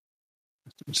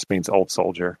 it just means old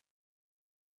soldier.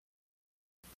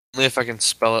 Only if I can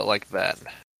spell it like that.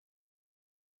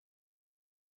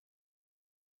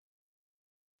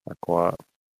 Like what?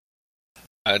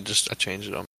 I changed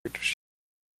it on my character sheet.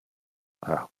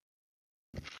 Oh.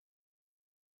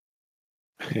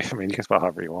 I mean, you can spell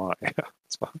however you want. Yeah,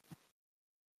 it's fine.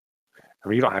 I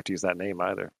mean, you don't have to use that name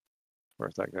either, as far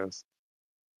as that goes.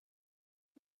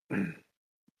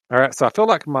 All right, so I feel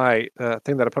like my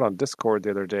thing that I put on Discord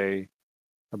the other day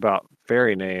about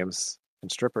fairy names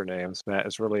and stripper names, Matt,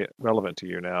 is really relevant to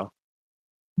you now.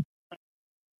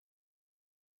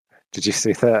 Did you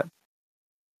see that?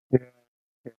 Yeah.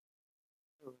 It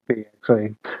would be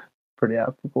actually pretty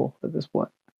applicable at this point.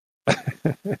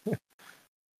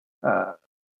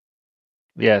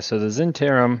 Yeah, so the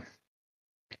Zhentarim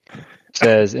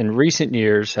says in recent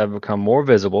years have become more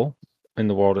visible in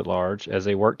the world at large as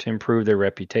they work to improve their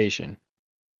reputation.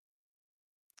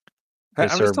 They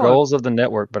serve goals of the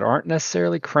network, but aren't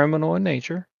necessarily criminal in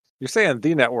nature. You're saying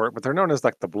the network, but they're known as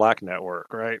like the Black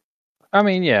Network, right? I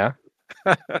mean, yeah.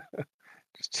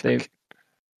 Just check.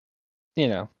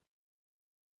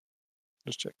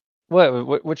 Just check.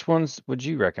 Which ones would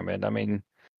you recommend? I mean,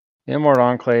 Immortal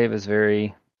Enclave is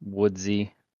very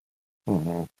woodsy.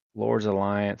 Mm-hmm. Lord's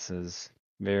Alliance is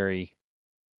very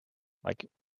like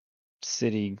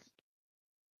city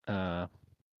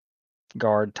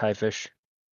guard type-ish.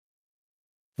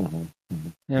 Mm-hmm.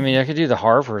 Mm-hmm. I mean, I could do the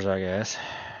Harvers, I guess.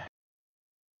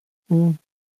 Mm.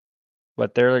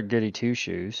 But they're goody two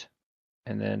shoes.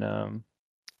 And then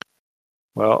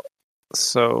well,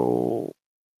 so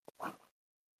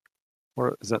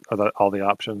what is that? Are that all the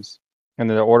options? And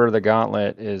then the Order of the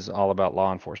Gauntlet is all about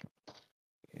law enforcement.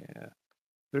 Yeah.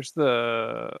 There's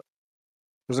a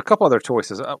couple other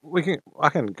choices. I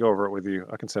can go over it with you.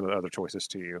 I can send the other choices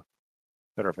to you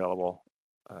that are available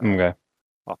Okay.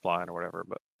 offline or whatever.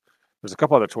 But there's a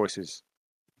couple other choices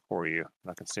for you.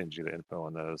 And I can send you the info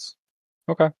on those.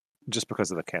 Okay. Just because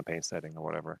of the campaign setting or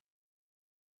whatever.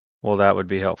 Well, that would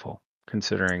be helpful,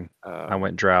 considering I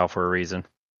went drow for a reason.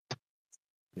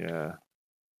 Yeah.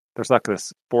 There's like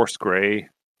this Force Grey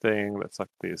thing that's like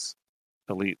these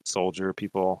elite soldier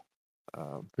people.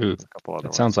 Ooh, a couple other that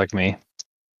ones. sounds like me.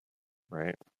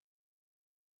 Right.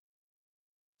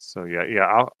 So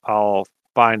yeah, I'll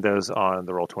find those on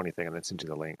the Roll20 thing and then send you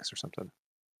the links or something.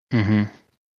 Mm-hmm.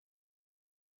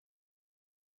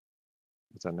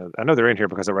 'Cause I know they're in here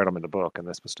because I read them in the book, and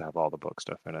they're supposed to have all the book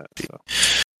stuff in it. So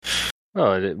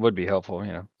Oh, it would be helpful,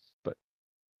 but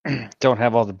don't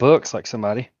have all the books like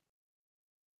somebody.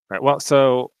 right. Well,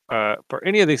 so for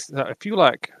any of these, if you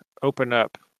like open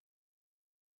up,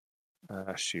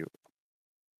 shoot.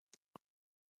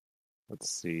 Let's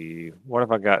see. What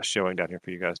have I got showing down here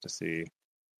for you guys to see?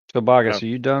 So, Bogus, are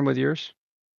you done with yours?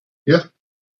 Yeah.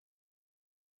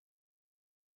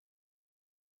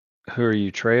 Who are you,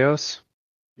 Treos?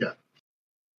 Yeah.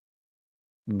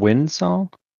 Wind Song?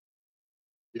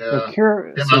 Yeah.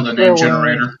 Cure Came out of the name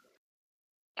generator.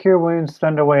 Cure Wounds,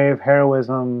 Thunderwave,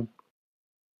 Heroism.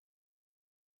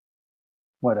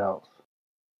 What else?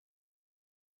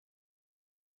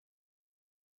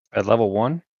 At level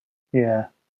 1? Yeah.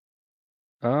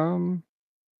 Um,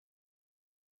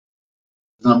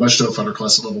 Not much to a fighter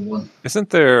class at level 1. Isn't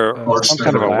there Large some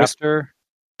kind of a standard. whisper?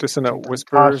 Dissonant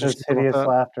whispers? Or Tasha's something like Hideous that?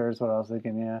 Laughter is what I was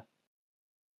thinking, yeah.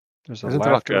 there's a Isn't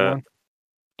there like laughter a one.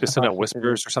 Dissonant Tasha's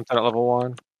whispers or something at level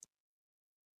 1?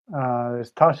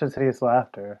 There's Tasha's Hideous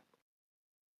Laughter.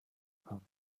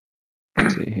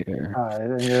 Let's see here.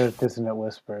 And there's Dissonant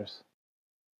Whispers.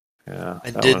 Yeah. I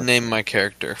that did one. name my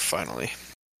character finally.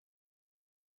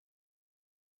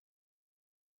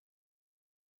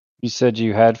 You said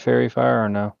you had Fairy Fire or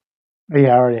no?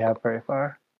 Yeah, I already have Fairy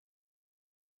Fire.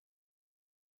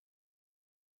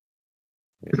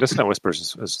 Yeah, Dissonant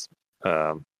whispers is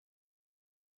a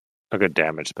good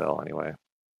damage spell anyway,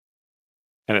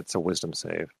 and it's a wisdom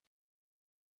save.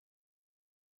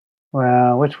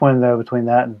 Well, which one though between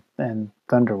that and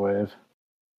Thunderwave?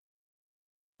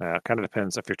 It kind of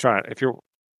depends if you're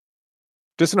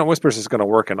Dissonant Whispers is going to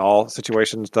work in all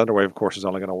situations. Thunderwave, of course, is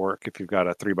only going to work if you've got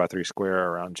a 3x3 square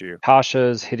around you.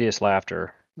 Tasha's Hideous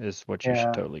Laughter is what you Yeah.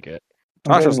 should totally get.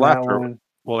 I'm Tasha's getting that Laughter one.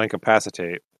 will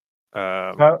incapacitate.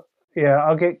 Yeah,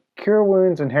 I'll get Cure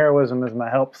Wounds and Heroism as my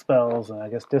help spells, and I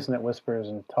guess Dissonant Whispers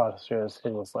and Tasha's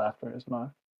Hideous Laughter is my.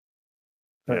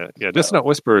 Yeah. Dissonant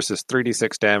Whispers is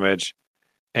 3d6 damage,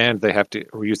 and they have to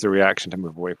use the reaction to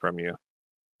move away from you.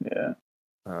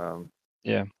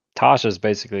 Yeah. Tasha's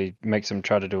basically makes him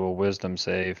try to do a wisdom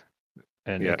save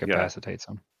and Yeah, incapacitates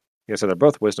him. Yeah, so they're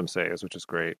both wisdom saves, which is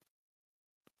great.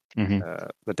 Mm-hmm.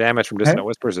 The damage from Dissonant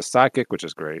Whispers is psychic, which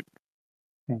is great.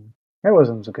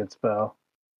 Heroism's a good spell,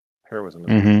 Heroism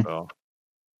is a good spell.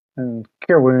 and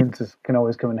Cure Wounds can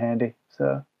always come in handy.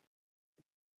 So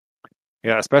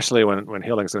Yeah, especially when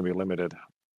healing's going to be limited.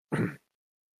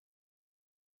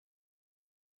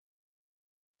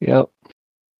 Yep.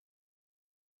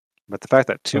 But the fact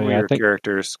that two So, of yeah, I your think-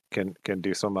 characters can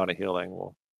do some amount of healing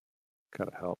will kind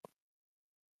of help.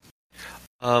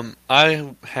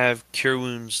 I have Cure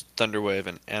Wounds, Thunderwave,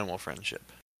 and Animal Friendship.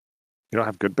 You don't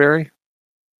have Goodberry?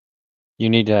 You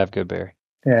need to have Goodberry.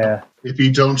 yeah, If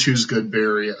you don't choose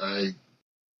Goodberry,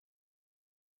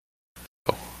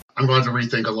 I'm going to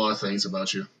rethink a lot of things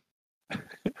about you.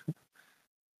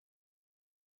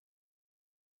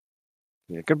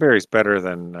 Yeah, Goodberry's better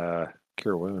than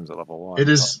Cure Wounds at level 1. It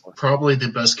is probably the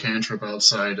best cantrip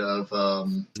outside of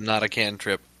Not a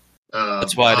cantrip.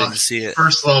 That's why I didn't see it.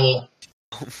 First level.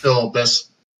 Still best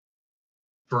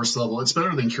first level. It's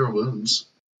better than Cure Wounds.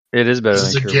 It is better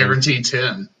This than is a Cure Wounds. guaranteed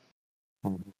 10.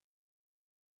 Mhm.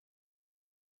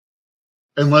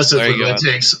 Unless it There you really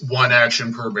go. takes one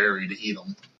action per berry to eat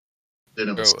them. Then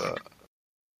it was Throw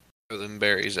them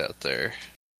berries out there.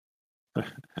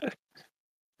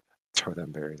 Throw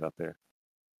them berries out there.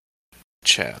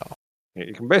 Chow. Yeah,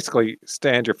 you can basically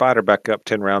stand your fighter back up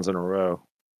 10 rounds in a row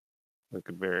with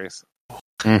Goodberries.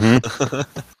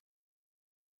 Mm-hmm.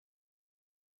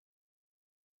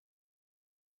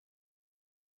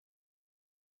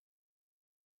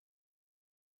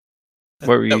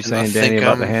 What were you I saying, think Danny,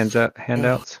 about the I'm-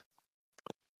 handouts?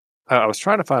 I was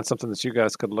trying to find something that you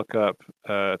guys could look up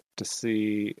to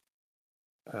see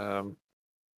the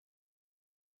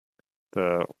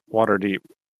Waterdeep,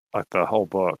 like the whole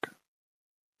book.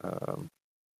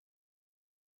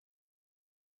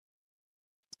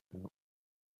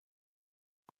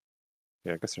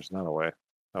 Yeah, I guess there's not a way.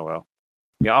 Oh well.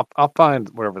 Yeah, I'll find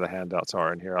wherever the handouts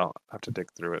are in here. I'll have to dig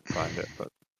through it and find it. But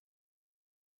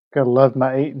gotta love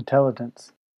my 8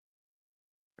 intelligence.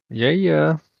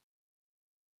 Yeah.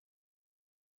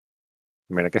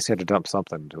 I mean, I guess you had to dump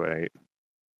something to an 8.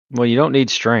 Well, you don't need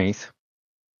strength.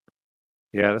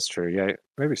 Yeah, that's true. Yeah,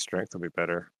 maybe strength will be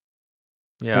better.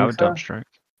 Yeah, I Think would so? dump strength.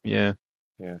 Yeah.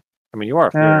 I mean, you are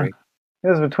a fairy. It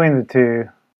was between the two.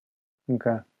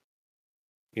 Okay.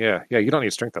 Yeah, you don't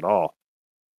need strength at all.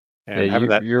 And Yeah, having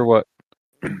that you're what?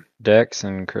 Dex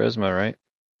and charisma, right?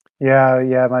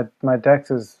 Yeah. My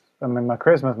dex is. I mean, my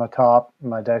charisma is my top.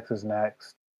 My dex is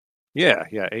next, Yeah,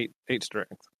 8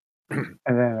 strength. and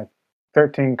then a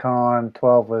 13 con,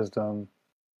 12 wisdom,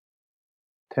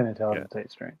 10 intelligence, 8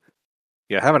 strength.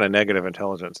 Yeah, having a negative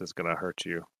intelligence is going to hurt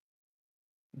you.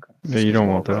 Yeah, you don't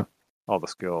want that. All the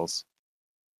skills.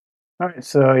 All right,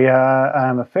 so yeah,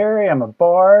 I'm a fairy. I'm a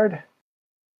bard.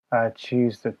 I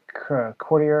choose the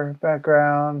courtier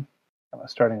background. I'm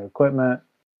starting equipment.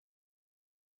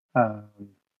 I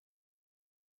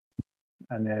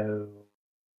know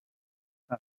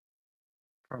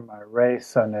from my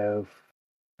race, I know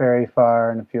fairy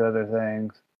fire and a few other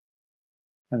things.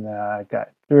 And then I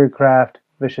got druidcraft,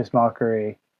 vicious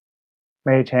mockery,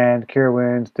 mage hand, cure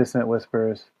wounds, dissonant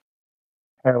whispers,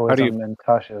 heroism, and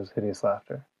Tasha's hideous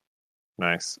laughter.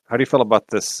 Nice. How do you feel about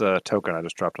this token I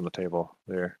just dropped on the table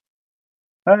there?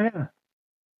 Oh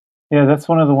yeah, that's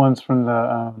one of the ones from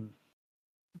the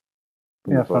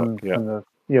from the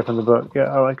book. Yeah,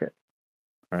 I like it.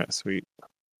 All right, sweet.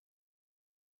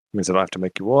 Means I don't have to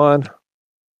make you one.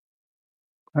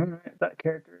 All right, that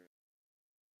character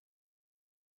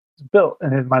is built,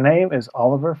 and my name is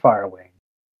Oliver Firewing.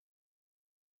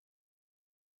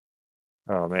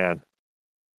 Oh man,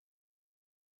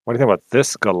 what do you think about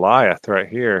this Goliath right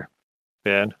here,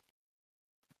 Ben?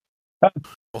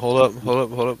 Hold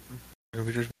up.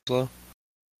 Computer's slow.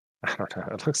 I don't know.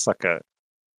 It looks like a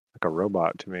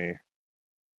robot to me.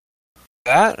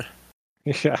 That?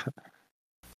 Yeah, I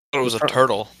thought it was a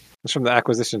turtle. it's from the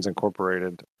Acquisitions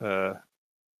Incorporated book.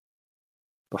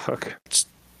 It's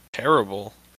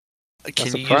terrible.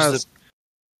 Can you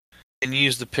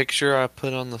use the picture I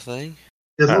put on the thing?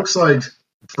 It looks like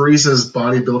Frieza's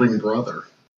bodybuilding brother.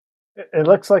 It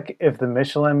looks like if the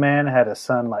Michelin Man had a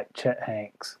son like Chet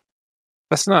Hanks.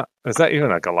 That's not. Is that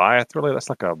even a Goliath? Really? That's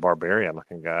like a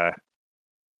barbarian-looking guy.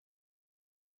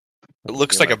 It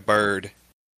looks like a bird.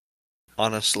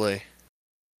 Honestly.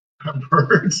 A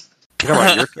bird. You know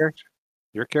what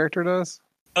your character does?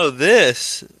 Oh,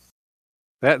 this.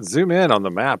 That zoom in on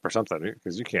the map or something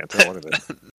because you can't tell what it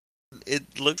is.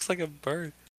 It looks like a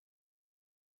bird.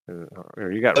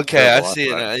 Or you got Okay, I see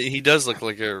it now. He does look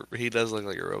like a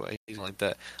robot. He's like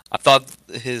that. I thought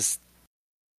his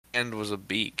hand was a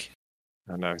beak.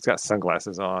 I know he's got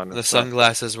sunglasses on. The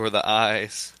sunglasses were the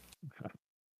eyes.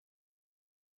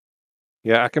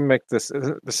 Yeah, I can make this.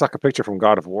 This is like a picture from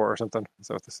God of War or something. Is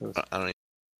that what this is? I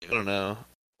don't know.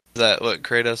 Is that what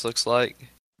Kratos looks like?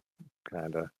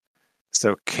 Kinda.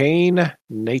 So Kane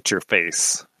Nature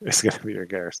Face is going to be your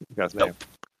guy's name. Nope.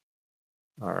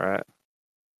 All right.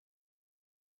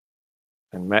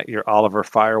 And Matt, you're Oliver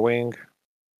Firewing.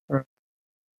 Right.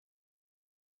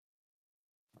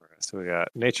 All right, so we got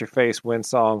Nature Face,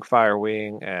 Windsong,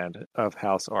 Firewing, and of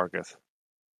House Argeth.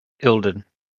 Ilden.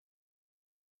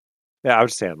 Yeah, I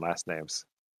was just saying last names.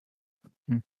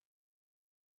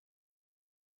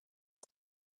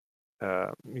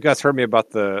 You guys heard me about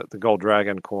the gold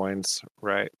dragon coins,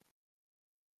 right?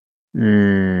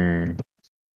 Those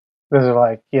are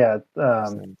like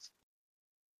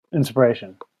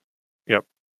inspiration. Yep.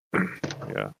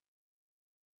 Yeah.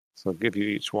 So I'll give you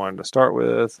each one to start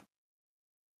with.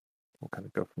 We'll kind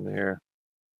of go from there.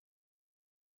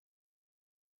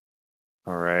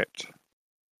 All right.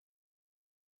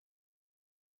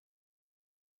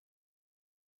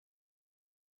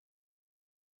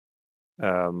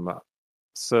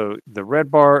 So the red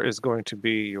bar is going to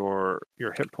be your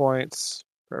hit points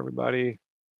for everybody.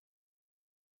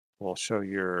 We'll show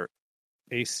your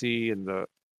AC and the.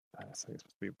 I think it's supposed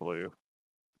to be blue.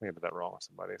 I think I did that wrong with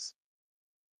somebody's.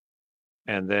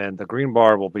 And then the green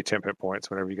bar will be 10 hit points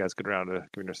whenever you guys get around to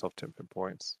giving yourself 10 hit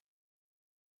points.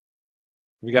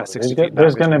 You got 60 feet.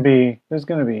 There's going to be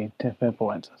 10 hit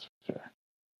points. That's for sure.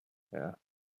 Yeah.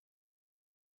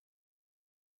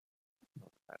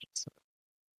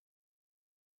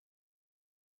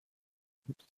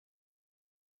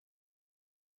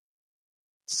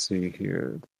 Let's see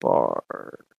here, the bar.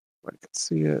 I can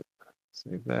see it.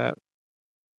 Save that.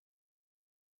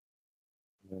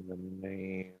 And then the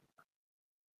name.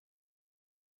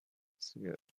 See it.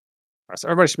 All right, so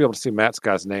everybody should be able to see Matt's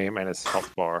guy's name and his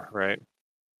health bar, right?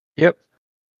 Yep.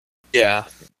 Yeah.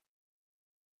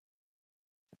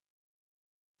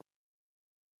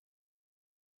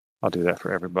 I'll do that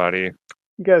for everybody.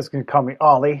 You guys can call me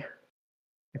Ollie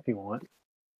if you want.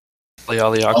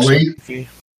 Ollie.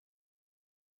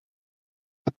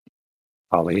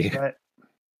 Ollie. Right.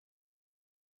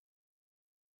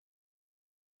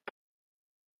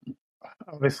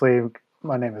 Obviously,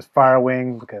 my name is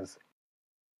Firewing because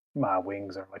my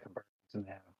wings are like a bird's and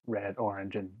they have red,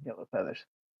 orange, and yellow feathers.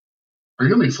 Are you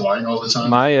gonna be flying all the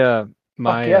time? My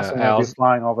Yes, I'm going to Al's be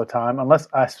flying all the time. Unless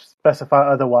I specify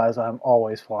otherwise, I'm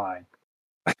always flying.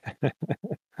 I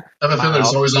have a feeling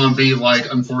there's always going to be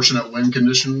like unfortunate wind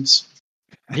conditions.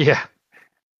 yeah.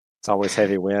 It's always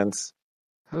heavy winds.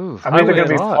 Ooh, I'm either going to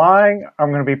be flying. flying or I'm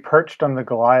going to be perched on the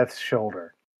Goliath's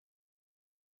shoulder.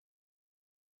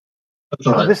 That's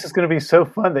all Oh, right. this is going to be so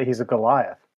fun that he's a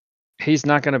Goliath. He's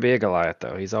not going to be a Goliath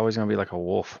though. He's always going to be like a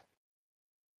wolf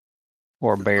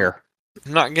or a bear.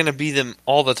 I'm not gonna be them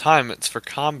all the time. It's for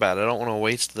combat. I don't want to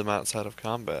waste them outside of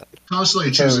combat.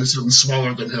 Constantly choosing something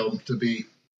smaller than him to be.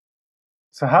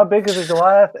 So how big is a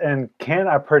Goliath, and can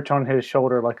I perch on his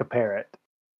shoulder like a parrot?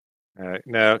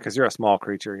 No, because you're a small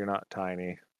creature. You're not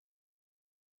tiny.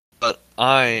 But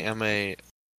I am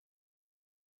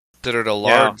considered a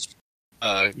large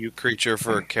creature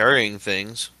for carrying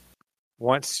things.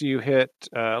 Once you hit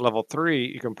level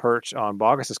 3, you can perch on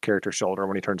Bogus's character's shoulder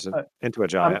when he turns into a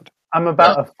giant. I'm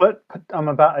about a foot. I'm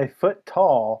about a foot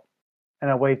tall, and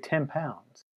I weigh 10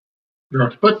 pounds. You're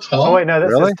a foot tall. Oh wait, no, this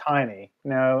Really? is tiny.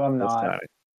 No, I'm That's not. tiny.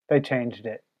 They changed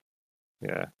it.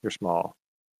 Yeah, you're small.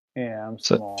 Yeah, I'm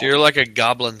So- small. So you're like a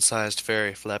goblin-sized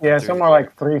fairy flapping Yeah, through somewhere the air.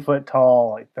 like 3 foot tall,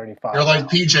 like 35. You're like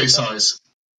pounds. PJ size.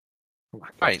 Oh my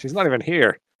gosh, Right. she's not even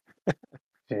here.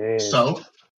 Jeez. So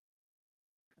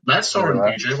Matt's taller than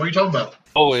Right. PJ. What are you talking about?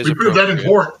 Always We proved that in appropriate.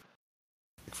 court.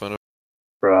 Make fun of-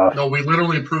 Bruh. No, we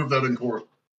literally proved that in court.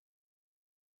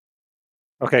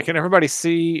 Okay, can everybody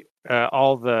see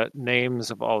all the names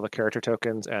of all the character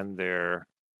tokens and their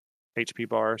HP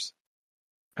bars?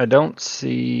 I don't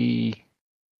see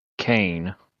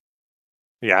Kane.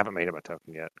 Yeah, I haven't made him a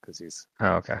token yet because he's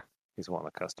Oh, okay.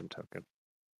 wanting a custom token.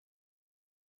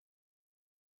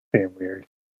 Being weird.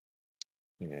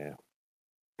 Yeah.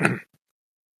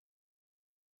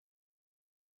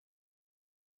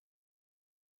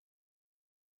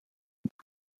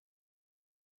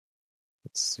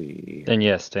 Let's see. And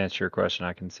yes, to answer your question,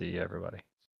 I can see everybody.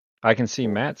 I can see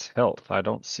Matt's health. I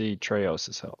don't see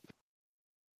Treos' health.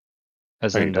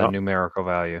 As Oh, you in the don't? numerical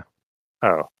value.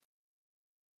 Oh.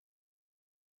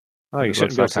 Oh, It you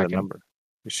shouldn't looks be able like to see I the can- number.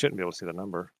 You shouldn't be able to see the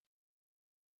number.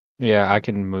 Yeah, I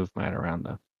can move Matt around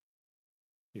though.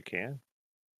 You can?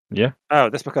 Yeah. Oh,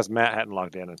 that's because Matt hadn't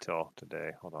logged in until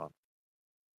today. Hold on.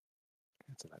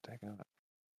 Cancel that tag out.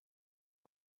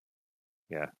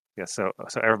 Yeah. Yeah, so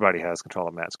everybody has control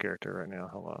of Matt's character right now.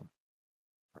 Hold on.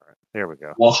 All right. There we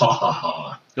go.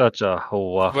 Wahahaha. Such a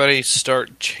whole. Everybody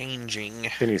start changing.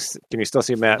 Can you still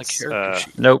see on the Matt's character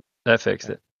sheet. Nope, that fixed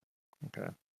it. okay.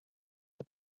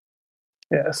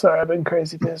 Yeah, sorry, I've been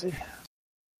crazy busy.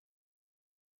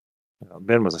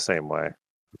 Ben was the same way.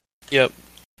 Yep.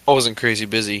 I wasn't crazy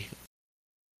busy.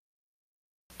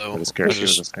 So But his I character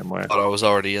was just the same way. thought I was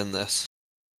already in this.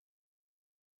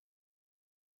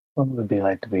 What would it be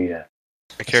like to be a...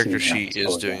 My character see, sheet yeah,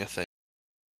 is it's doing over. a thing.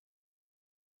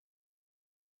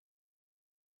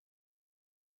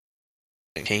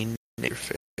 Cane in your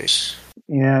face.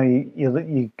 You know,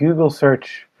 you Google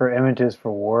search for images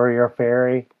for warrior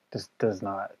fairy, just doesn't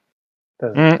come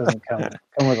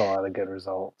with a lot of good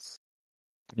results.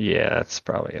 Yeah, that's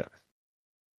probably it.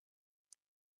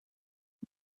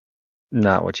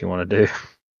 Not what you want to do.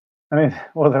 I mean,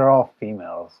 well, they're all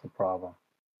females. The problem.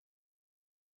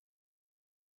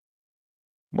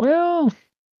 Well,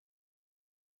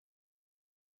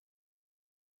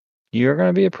 you're going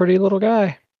to be a pretty little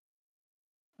guy.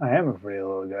 I am a pretty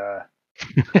little guy,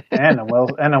 and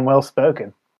I'm well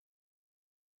spoken.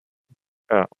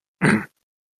 Oh.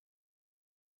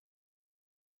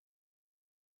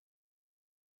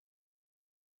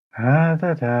 Da,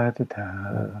 da, da, da,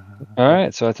 da. All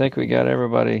right, so I think we got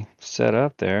everybody set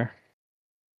up there,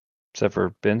 except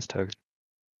for Ben's token.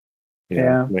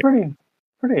 Yeah, I'm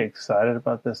pretty excited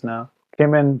about this now.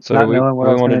 Came in So not do we knowing what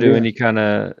I was want to going do do. any kind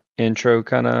of intro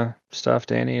kind of stuff,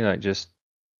 Danny? Like just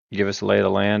give us a lay of the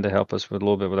land to help us with a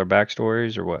little bit with our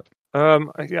backstories, or what?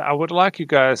 Yeah, I would like you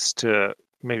guys to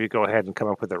maybe go ahead and come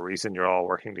up with a reason you're all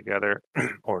working together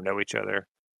or know each other.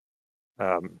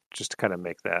 Just to kind of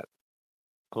make that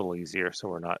a little easier, so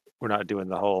we're not doing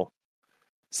the whole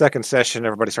second session.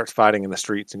 Everybody starts fighting in the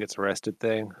streets and gets arrested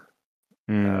thing.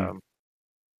 Hmm.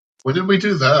 When did we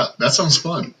do that? That sounds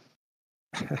fun.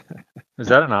 Is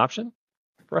that an option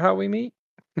for how we meet?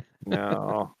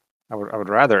 No, I would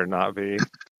rather it not be.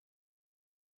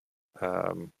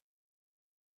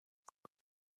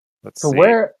 Let's So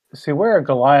see. where are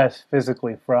Goliath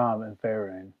physically from in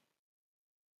Faerun?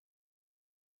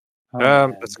 Oh,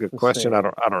 man, That's a good let's question. see. I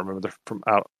don't remember. They're from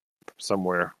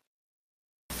somewhere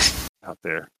out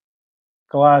there.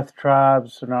 Goliath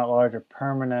tribes are not large or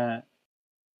permanent.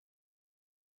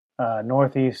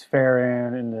 Northeast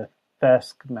Faerun in the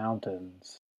Thesk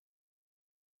Mountains.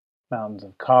 Mountains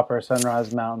of Copper,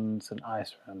 Sunrise Mountains, and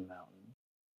Ice Rim Mountain.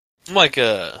 I'm like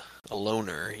a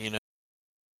loner, you know.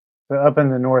 So up in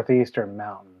the northeastern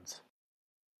mountains.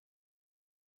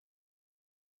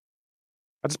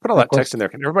 I just put all that Of course. text in there.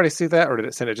 Can everybody see that, or did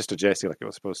it send it just to Jesse like it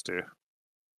was supposed to?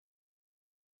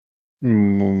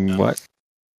 What?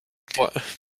 What?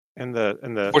 In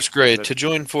the Force Grey. the- To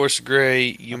join Force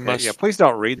Grey, you Okay, must. yeah, please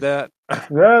don't read that. I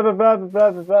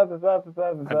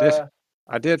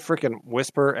did freaking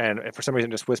whisper, and for some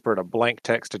reason just whispered a blank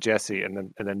text to Jesse,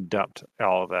 and then dumped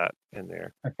all of that in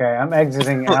there. Okay, I'm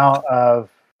exiting out of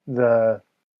the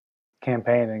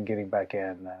campaign and getting back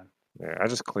in then. Yeah, I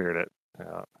just cleared it.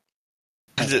 Yeah.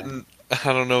 I didn't.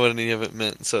 I don't know what any of it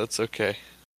meant, so it's okay. I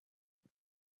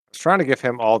was trying to give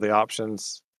him all the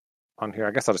options on here.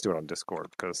 I guess I'll just do it on Discord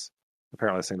because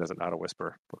apparently this thing doesn't know how to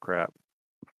whisper for crap.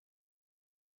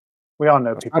 We all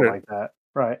know That's people not it. like that,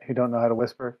 right? Who don't know how to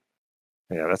whisper.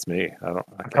 Yeah, that's me. I I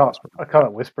can't call whisper.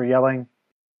 it whisper yelling.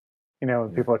 You know, when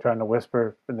Yeah. people are trying to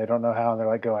whisper and they don't know how, and they're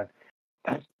like going,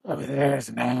 "Over there's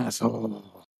an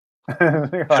asshole."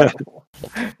 You're like,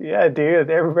 yeah, dude,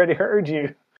 everybody heard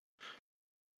you.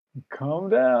 Calm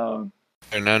down.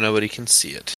 And now nobody can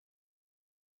see it.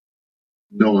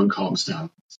 No one calms down.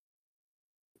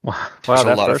 Wow, There's a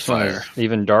that lot of first one is fire.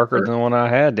 even darker than the one I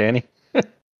had, Danny. Did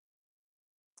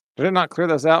it not clear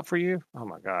those out for you? Oh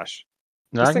my gosh.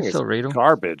 No, This I can thing is still read them.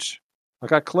 garbage.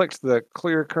 Like I clicked the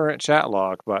clear current chat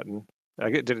log button.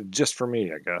 Did it just for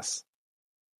me, I guess.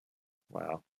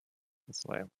 Wow. That's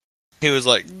lame. He was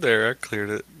like, "There, I cleared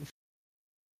it."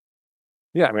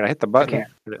 Yeah, I mean I hit the button.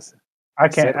 can't. and it's- I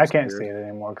Said it can't was see weird. it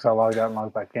anymore because I logged out and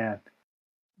logged back in.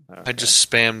 I okay. just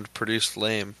spammed "produced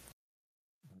lame."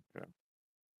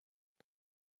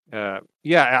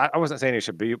 Yeah, I wasn't saying it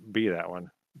should be that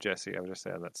one, Jesse. I was just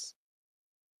saying that's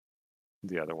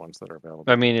the other ones that are available.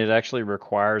 I mean, it actually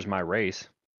requires my race,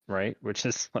 right? Which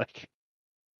is like,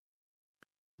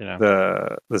 you know,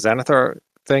 The Xanathar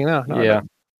thing? No, it yeah,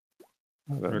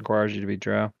 doesn't. it requires you to be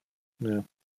drow. No,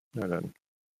 it doesn't.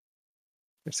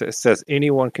 It says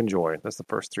anyone can join. That's the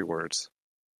first three words.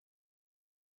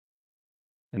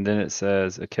 And then it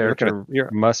says a You're looking character at- you're-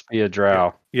 must be a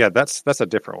drow. Yeah, that's a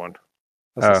different one.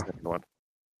 That's Oh. the second one.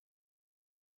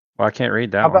 Well, I can't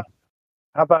read that How one.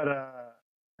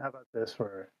 How about this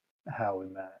for how we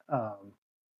met?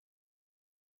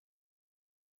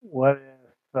 What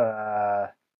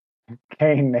if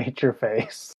Kane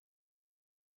Natureface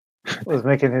was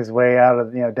making his way out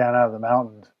of down out of the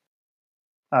mountains,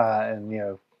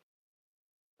 and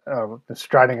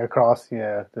striding across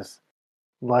this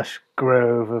lush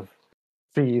grove of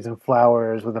trees and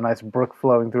flowers with a nice brook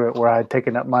flowing through it, where I had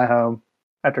taken up my home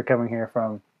after coming here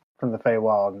from the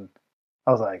Feywild, and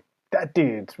I was like, that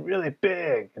dude's really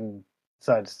big, and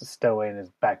decided to stow away in his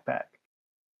backpack,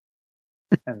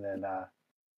 and then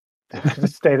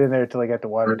just stayed in there until I got to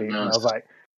Waterdeep, and I was like,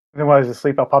 and then when I was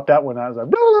asleep, I popped out one night, I was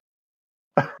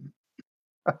like,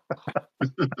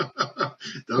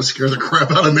 That would scare the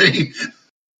crap out of me.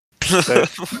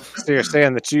 So you're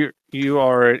saying that you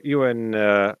and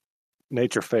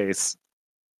Natureface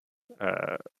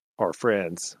are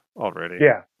friends already?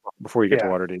 yeah, Before you get to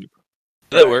Yeah. Waterdeep.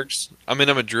 That works. I mean,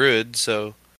 I'm a druid,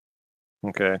 so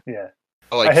Okay. yeah.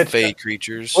 I like I hit fey that.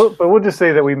 creatures. Well, but we'll just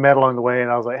say that we met along the way, and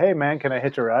I was like, hey man, can I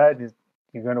hitch a ride? And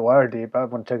you're going to Waterdeep, I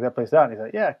want to check that place out. And he's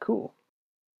like, yeah, cool.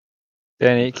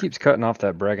 Danny, it keeps cutting off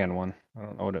that Bregan one. I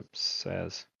don't know what it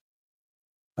says.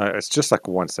 It's just like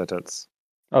one sentence.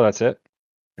 Oh, that's it?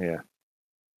 Yeah.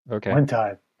 Okay. One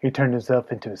time, he turned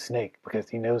himself into a snake because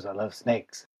he knows I love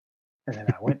snakes. And then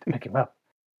I went to pick him up.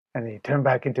 And he turned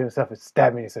back into himself and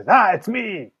stabbed me and says, it's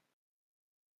me!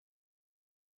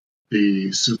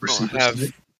 The super I don't super have-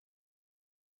 snake.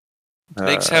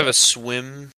 Snakes have a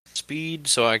swim speed,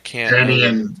 so I can't. Danny move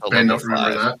and until Ben level don't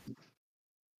remember 5. that.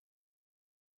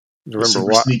 The Remember super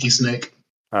what? sneaky snake.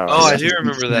 Oh, I yeah. do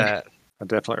remember that. I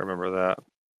definitely remember that.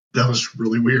 That was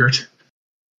really weird.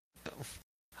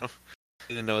 I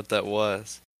didn't know what that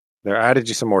was. There, I added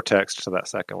you some more text to that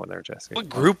second one there, Jesse. What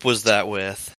group was that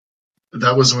with?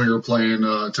 That was when we were playing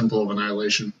Temple of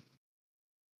Annihilation.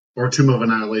 Or Tomb of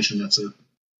Annihilation, that's it.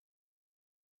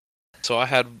 So I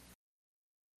had.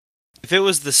 If it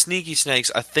was the Sneaky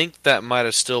Snakes, I think that might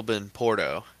have still been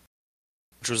Porto,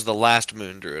 which was the last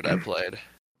Moon Druid I played.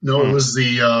 No, it was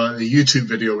the YouTube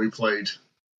video we played.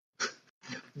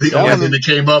 The That only one thing would- that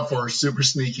came up for Super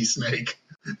Sneaky Snake.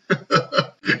 And it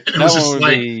That was one just would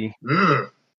like, be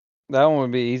ugh. that one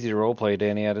would be easy to roleplay,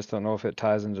 Danny. I just don't know if it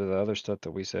ties into the other stuff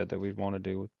that we said that we'd want to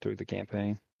do through the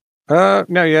campaign. No,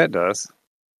 yeah, it does.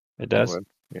 It does. It would,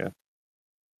 yeah.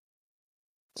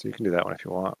 So you can do that one if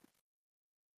you want.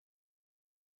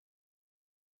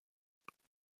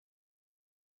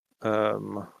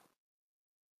 All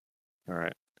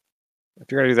right.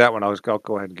 If you're gonna do that one, I'll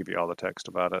go ahead and give you all the text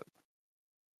about it.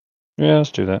 Yeah,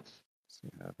 let's do that. So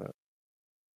you have it.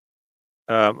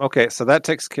 Okay, so that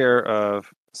takes care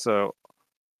of. So,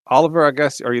 Oliver, I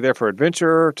guess, are you there for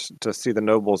adventure to see the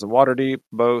nobles in Waterdeep?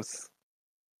 Both.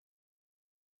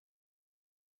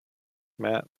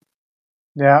 Matt.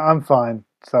 Yeah, I'm fine.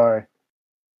 Sorry.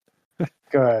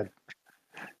 Go ahead.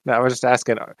 No, I was just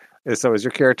asking. So, is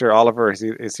your character Oliver?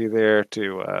 Is he there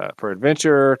to for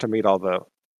adventure to meet all the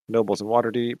nobles in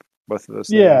Waterdeep? Both of those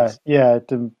things. Yeah,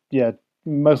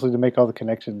 mostly to make all the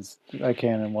connections I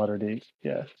can in Waterdeep.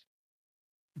 Yeah.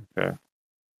 Okay.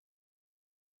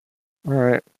 All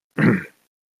right.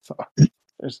 So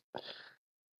there's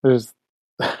there's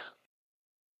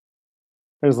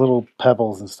there's little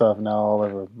pebbles and stuff now all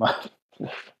over my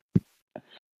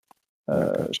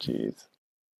Gotcha. jeez.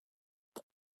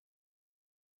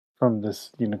 From this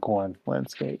unicorn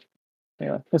landscape.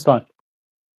 Anyway, it's fine.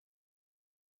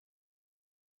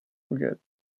 We're good.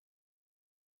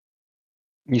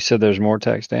 You said there's more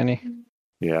text, Danny?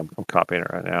 Yeah, I'm copying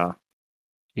it right now.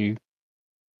 Do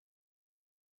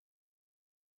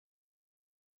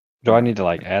I need to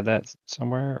like add that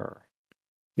somewhere or?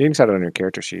 You can set it on your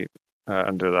character sheet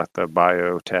under like the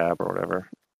bio tab or whatever.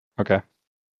 Okay.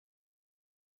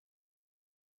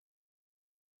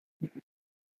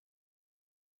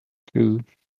 Cool.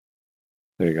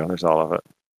 There you go. There's all of it.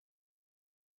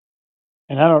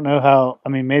 And I don't know how. I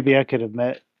mean, maybe I could have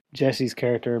met Jesse's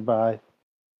character by,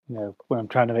 when I'm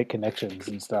trying to make connections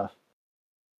and stuff.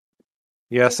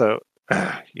 Yeah. So,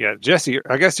 yeah, Jesse,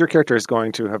 I guess your character is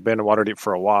going to have been in Waterdeep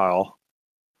for a while,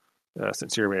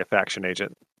 since you're a faction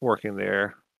agent working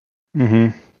there.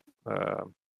 Mm-hmm.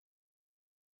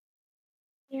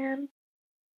 Yeah.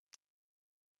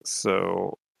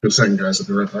 So. Good second, guys. I'll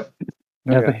be right back.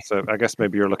 Okay. So I guess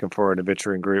maybe you're looking for an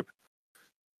adventuring group.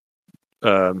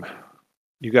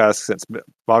 You guys, since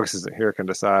Bogus isn't here, can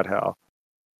decide how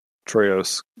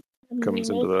Treos comes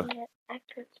into the.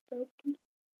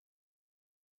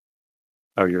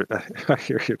 Oh, I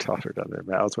hear your daughter down there,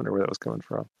 Matt. I was wondering where that was coming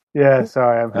from. Yeah,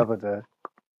 sorry, I'm helping to.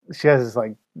 She has this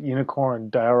like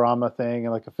unicorn diorama thing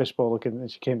and like a fishbowl looking,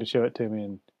 and she came to show it to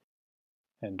me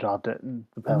and dropped it, and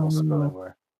the pebbles spilled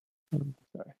everywhere.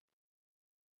 Sorry,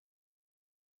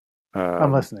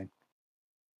 I'm listening.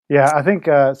 Yeah, I think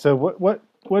so.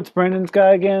 What's Brandon's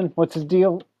guy again? What's his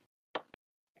deal?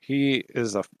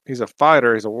 He's a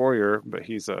fighter. He's a warrior, but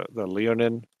he's the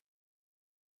Leonin.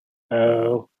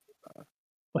 Oh,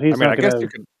 well, he's I guess not you going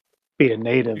to could be a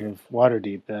native of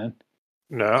Waterdeep then.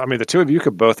 No, I mean the two of you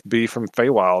could both be from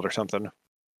Feywild or something.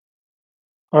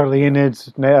 Are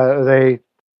Leonids? Are they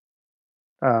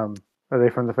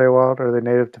from the Feywild? Are they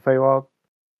native to Feywild?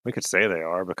 We could say they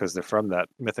are because they're from that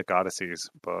Mythic Odysseys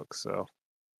book. So,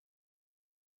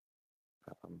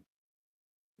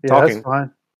 yeah, that's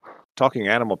fine. Talking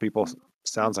animal people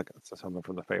sounds like it's something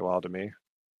from the Feywild to me.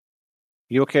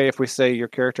 You okay if we say your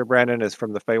character Brandon is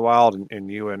from the Feywild and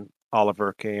you and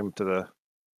Oliver came to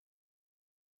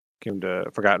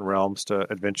Forgotten Realms to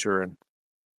adventure and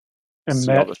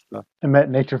see all this stuff? And met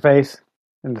Nature Face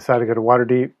and decided to go to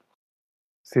Waterdeep,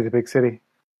 see the big city.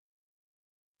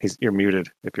 You're muted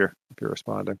if you're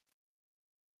responding.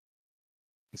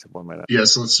 He said 1 minute.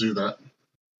 Yes, let's do that.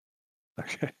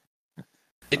 Okay.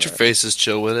 Nature Face is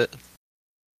chill with it.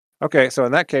 Okay, so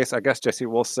in that case, I guess, Jesse,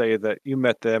 we'll say that you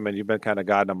met them and you've been kind of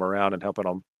guiding them around and helping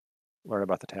them learn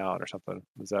about the town or something.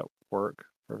 Does that work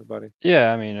for everybody?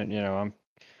 Yeah, I mean, I'm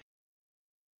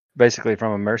basically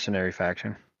from a mercenary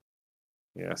faction.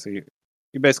 Yeah, so you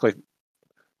basically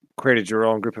created your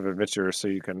own group of adventurers so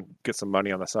you can get some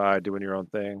money on the side doing your own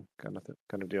thing, kind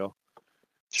of deal.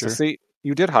 Sure. So see,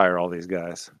 you did hire all these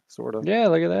guys, sort of. Yeah,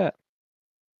 look at that.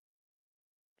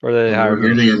 Or they hired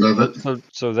We're getting into it.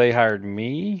 So they hired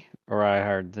me, or I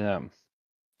hired them.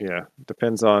 Yeah,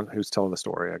 depends on who's telling the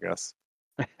story, I guess.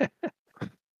 And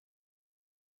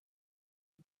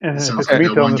if Sounds it's like me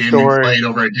that telling one the game we story, played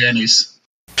over at Danny's.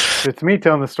 if it's me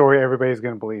telling the story, everybody's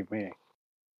going to believe me.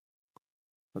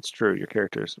 That's true. Your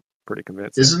character's pretty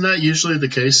convincing. Isn't that usually the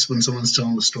case when someone's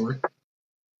telling the story?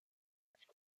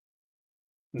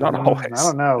 Not always. I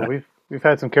don't know. No. We've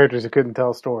had some characters who couldn't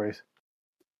tell stories.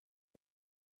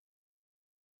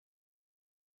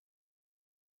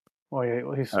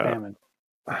 Well, he's spamming.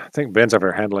 I think Ben's over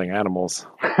here handling animals.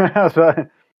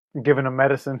 Giving them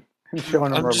medicine and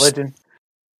showing them religion.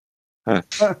 I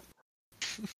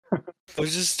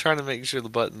was just trying to make sure the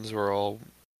buttons were all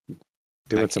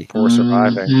doing some poor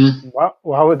surviving. Mm-hmm.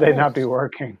 Why would they not be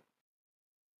working?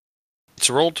 It's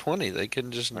roll 20. They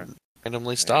couldn't just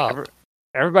randomly stop.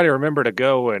 Everybody remember to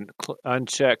go and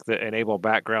uncheck the enable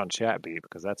background chat beep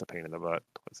because that's a pain in the butt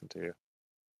to listen to.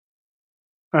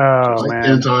 Oh Why man,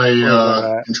 can't I Where's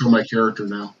that at? control my character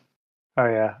now? Oh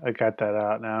yeah, I got that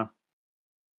out now.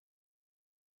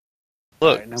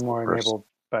 Look, All right, no more First. enabled.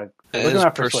 But it look at is my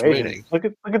persuasion.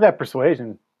 persuading. Look at that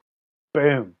persuasion.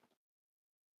 Boom.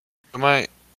 Am I?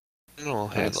 I'll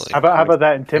handle it. How about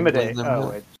that Can blend intimidate? them Oh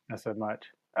out. wait, not so much.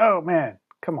 Oh man,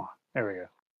 come on. There we go.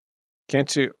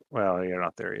 Can't you? Well, you're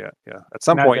not there yet. Yeah. At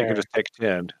some Not point, you there. can just take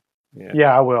 10. Yeah.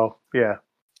 Yeah, I will. Yeah,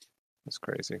 That's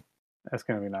crazy. that's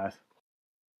gonna be nice.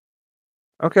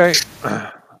 Okay.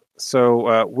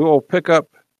 So we'll pick up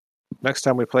next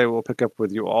time we play. We'll pick up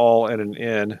with you all at an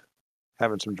inn,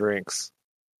 having some drinks,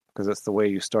 because that's the way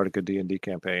you start a good D&D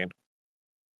campaign.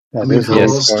 I mean, how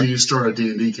Yes, else sir. do you start a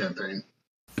D&D campaign?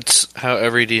 It's how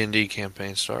every D&D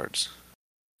campaign starts.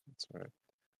 That's right.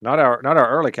 Not our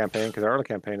early campaign, because our early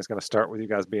campaign is going to start with you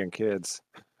guys being kids.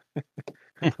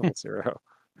 Level 0.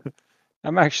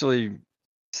 I'm actually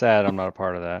sad I'm not a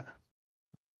part of that.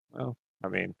 Well, I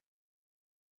mean,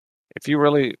 if you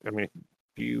really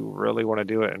want to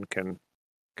do it and can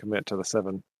commit to the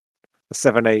 7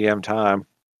 a.m. time,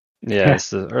 Yeah, it's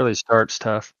the early start's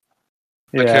tough.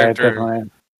 My Yeah, I character-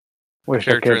 definitely wish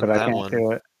I character could, but in I that can't one-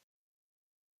 do it.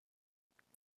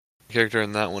 The character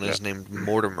in that one is named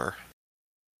Mortimer.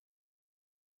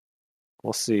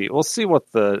 we'll see. We'll see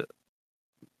what the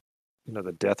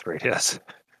death rate is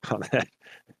on that,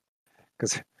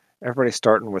 because everybody's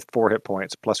starting with 4 hit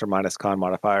points plus or minus con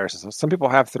modifiers. So some people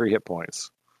have 3 hit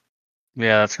points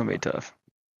Yeah, that's gonna be tough.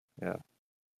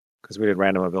 because we did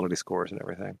random ability scores and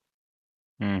everything.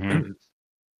 Mm-hmm.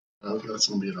 That's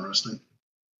going to be interesting.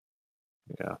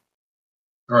 Yeah.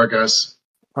 All right, guys.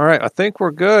 All right. I think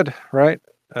we're good, right?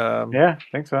 Yeah, I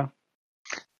think so.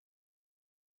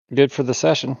 Good for the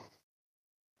session.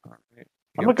 All right.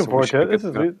 I'm Yep, looking so we forward should to be it.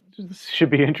 good to go. This should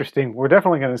be interesting. We're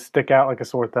definitely going to stick out like a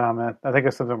sore thumb. And I think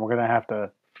it's something we're going to have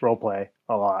to role play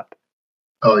a lot.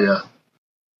 Oh, yeah.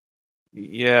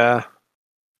 Yeah.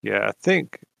 Yeah. I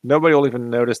think nobody will even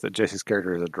notice that Jesse's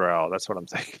character is a drow. That's what I'm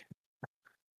thinking.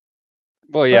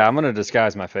 Well, yeah, I'm gonna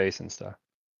disguise my face and stuff.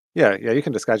 Yeah. You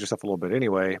can disguise yourself a little bit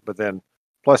anyway, but then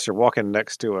plus you're walking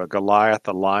next to a Goliath,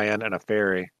 a lion, and a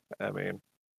fairy. I mean,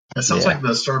 That sounds Yeah. like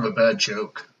the start of a bad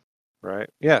joke. right?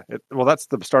 Yeah. Well, that's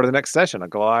the start of the next session. A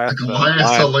Goliath, A Goliath,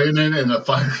 a lion, layman, and a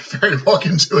fairy walk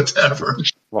into a tavern.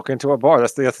 walk into a bar.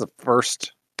 That's the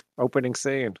first opening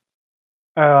scene.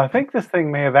 I think this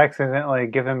thing may have accidentally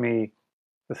given me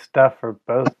the stuff for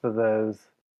both of those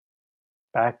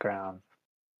backgrounds.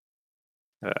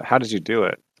 How did you do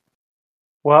it?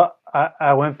 Well,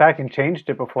 I went back and changed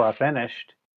it before I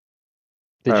finished.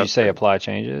 Did you say Okay. apply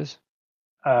changes?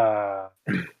 Uh,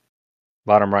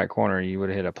 Bottom right corner, you would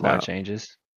have hit apply No.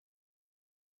 changes.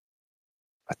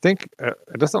 I think it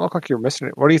doesn't look like you're missing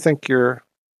it. What do you think you're?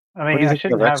 I What do mean, you I think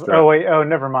shouldn't of have. extra? Oh wait. Oh,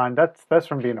 never mind. That's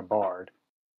from being a bard.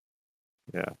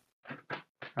 Yeah.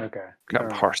 Okay. Got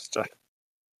bar stuff.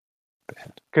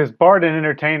 Because bard and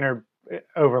entertainer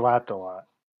overlapped a lot.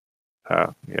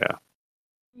 Oh, yeah.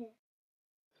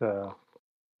 So,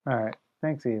 all right.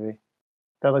 Thanks, Evie.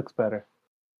 That looks better.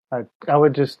 I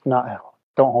would just not.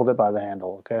 Don't hold it by the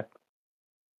handle, okay?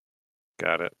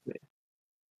 Got it.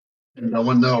 And no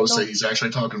one knows that he's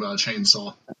actually talking about a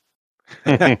chainsaw.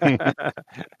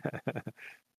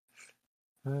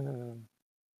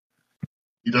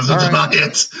 He doesn't All deny right.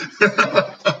 it.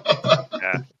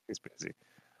 Yeah, he's busy.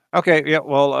 Okay, yeah.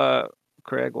 Well,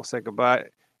 Craig, we'll say goodbye.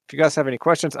 If you guys have any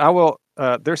questions, I will.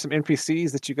 There's some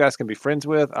NPCs that you guys can be friends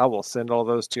with. I will send all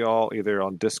those to y'all either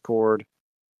on Discord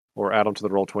or add them to the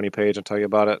Roll20 page and tell you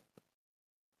about it.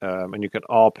 And you can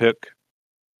all pick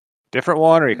different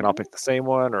one, or you can all pick the same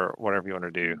one, or whatever you want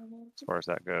to do as far as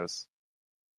that goes.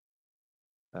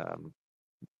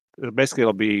 Basically,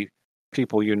 it'll be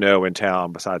people you know in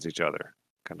town besides each other,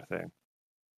 kind of thing.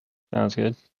 Sounds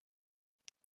good.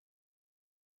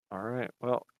 All right.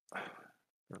 Well,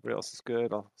 everybody else is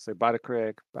good. I'll say bye to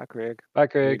Craig. Bye, Craig. Bye,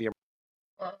 Craig. Medium.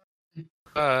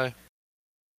 Bye.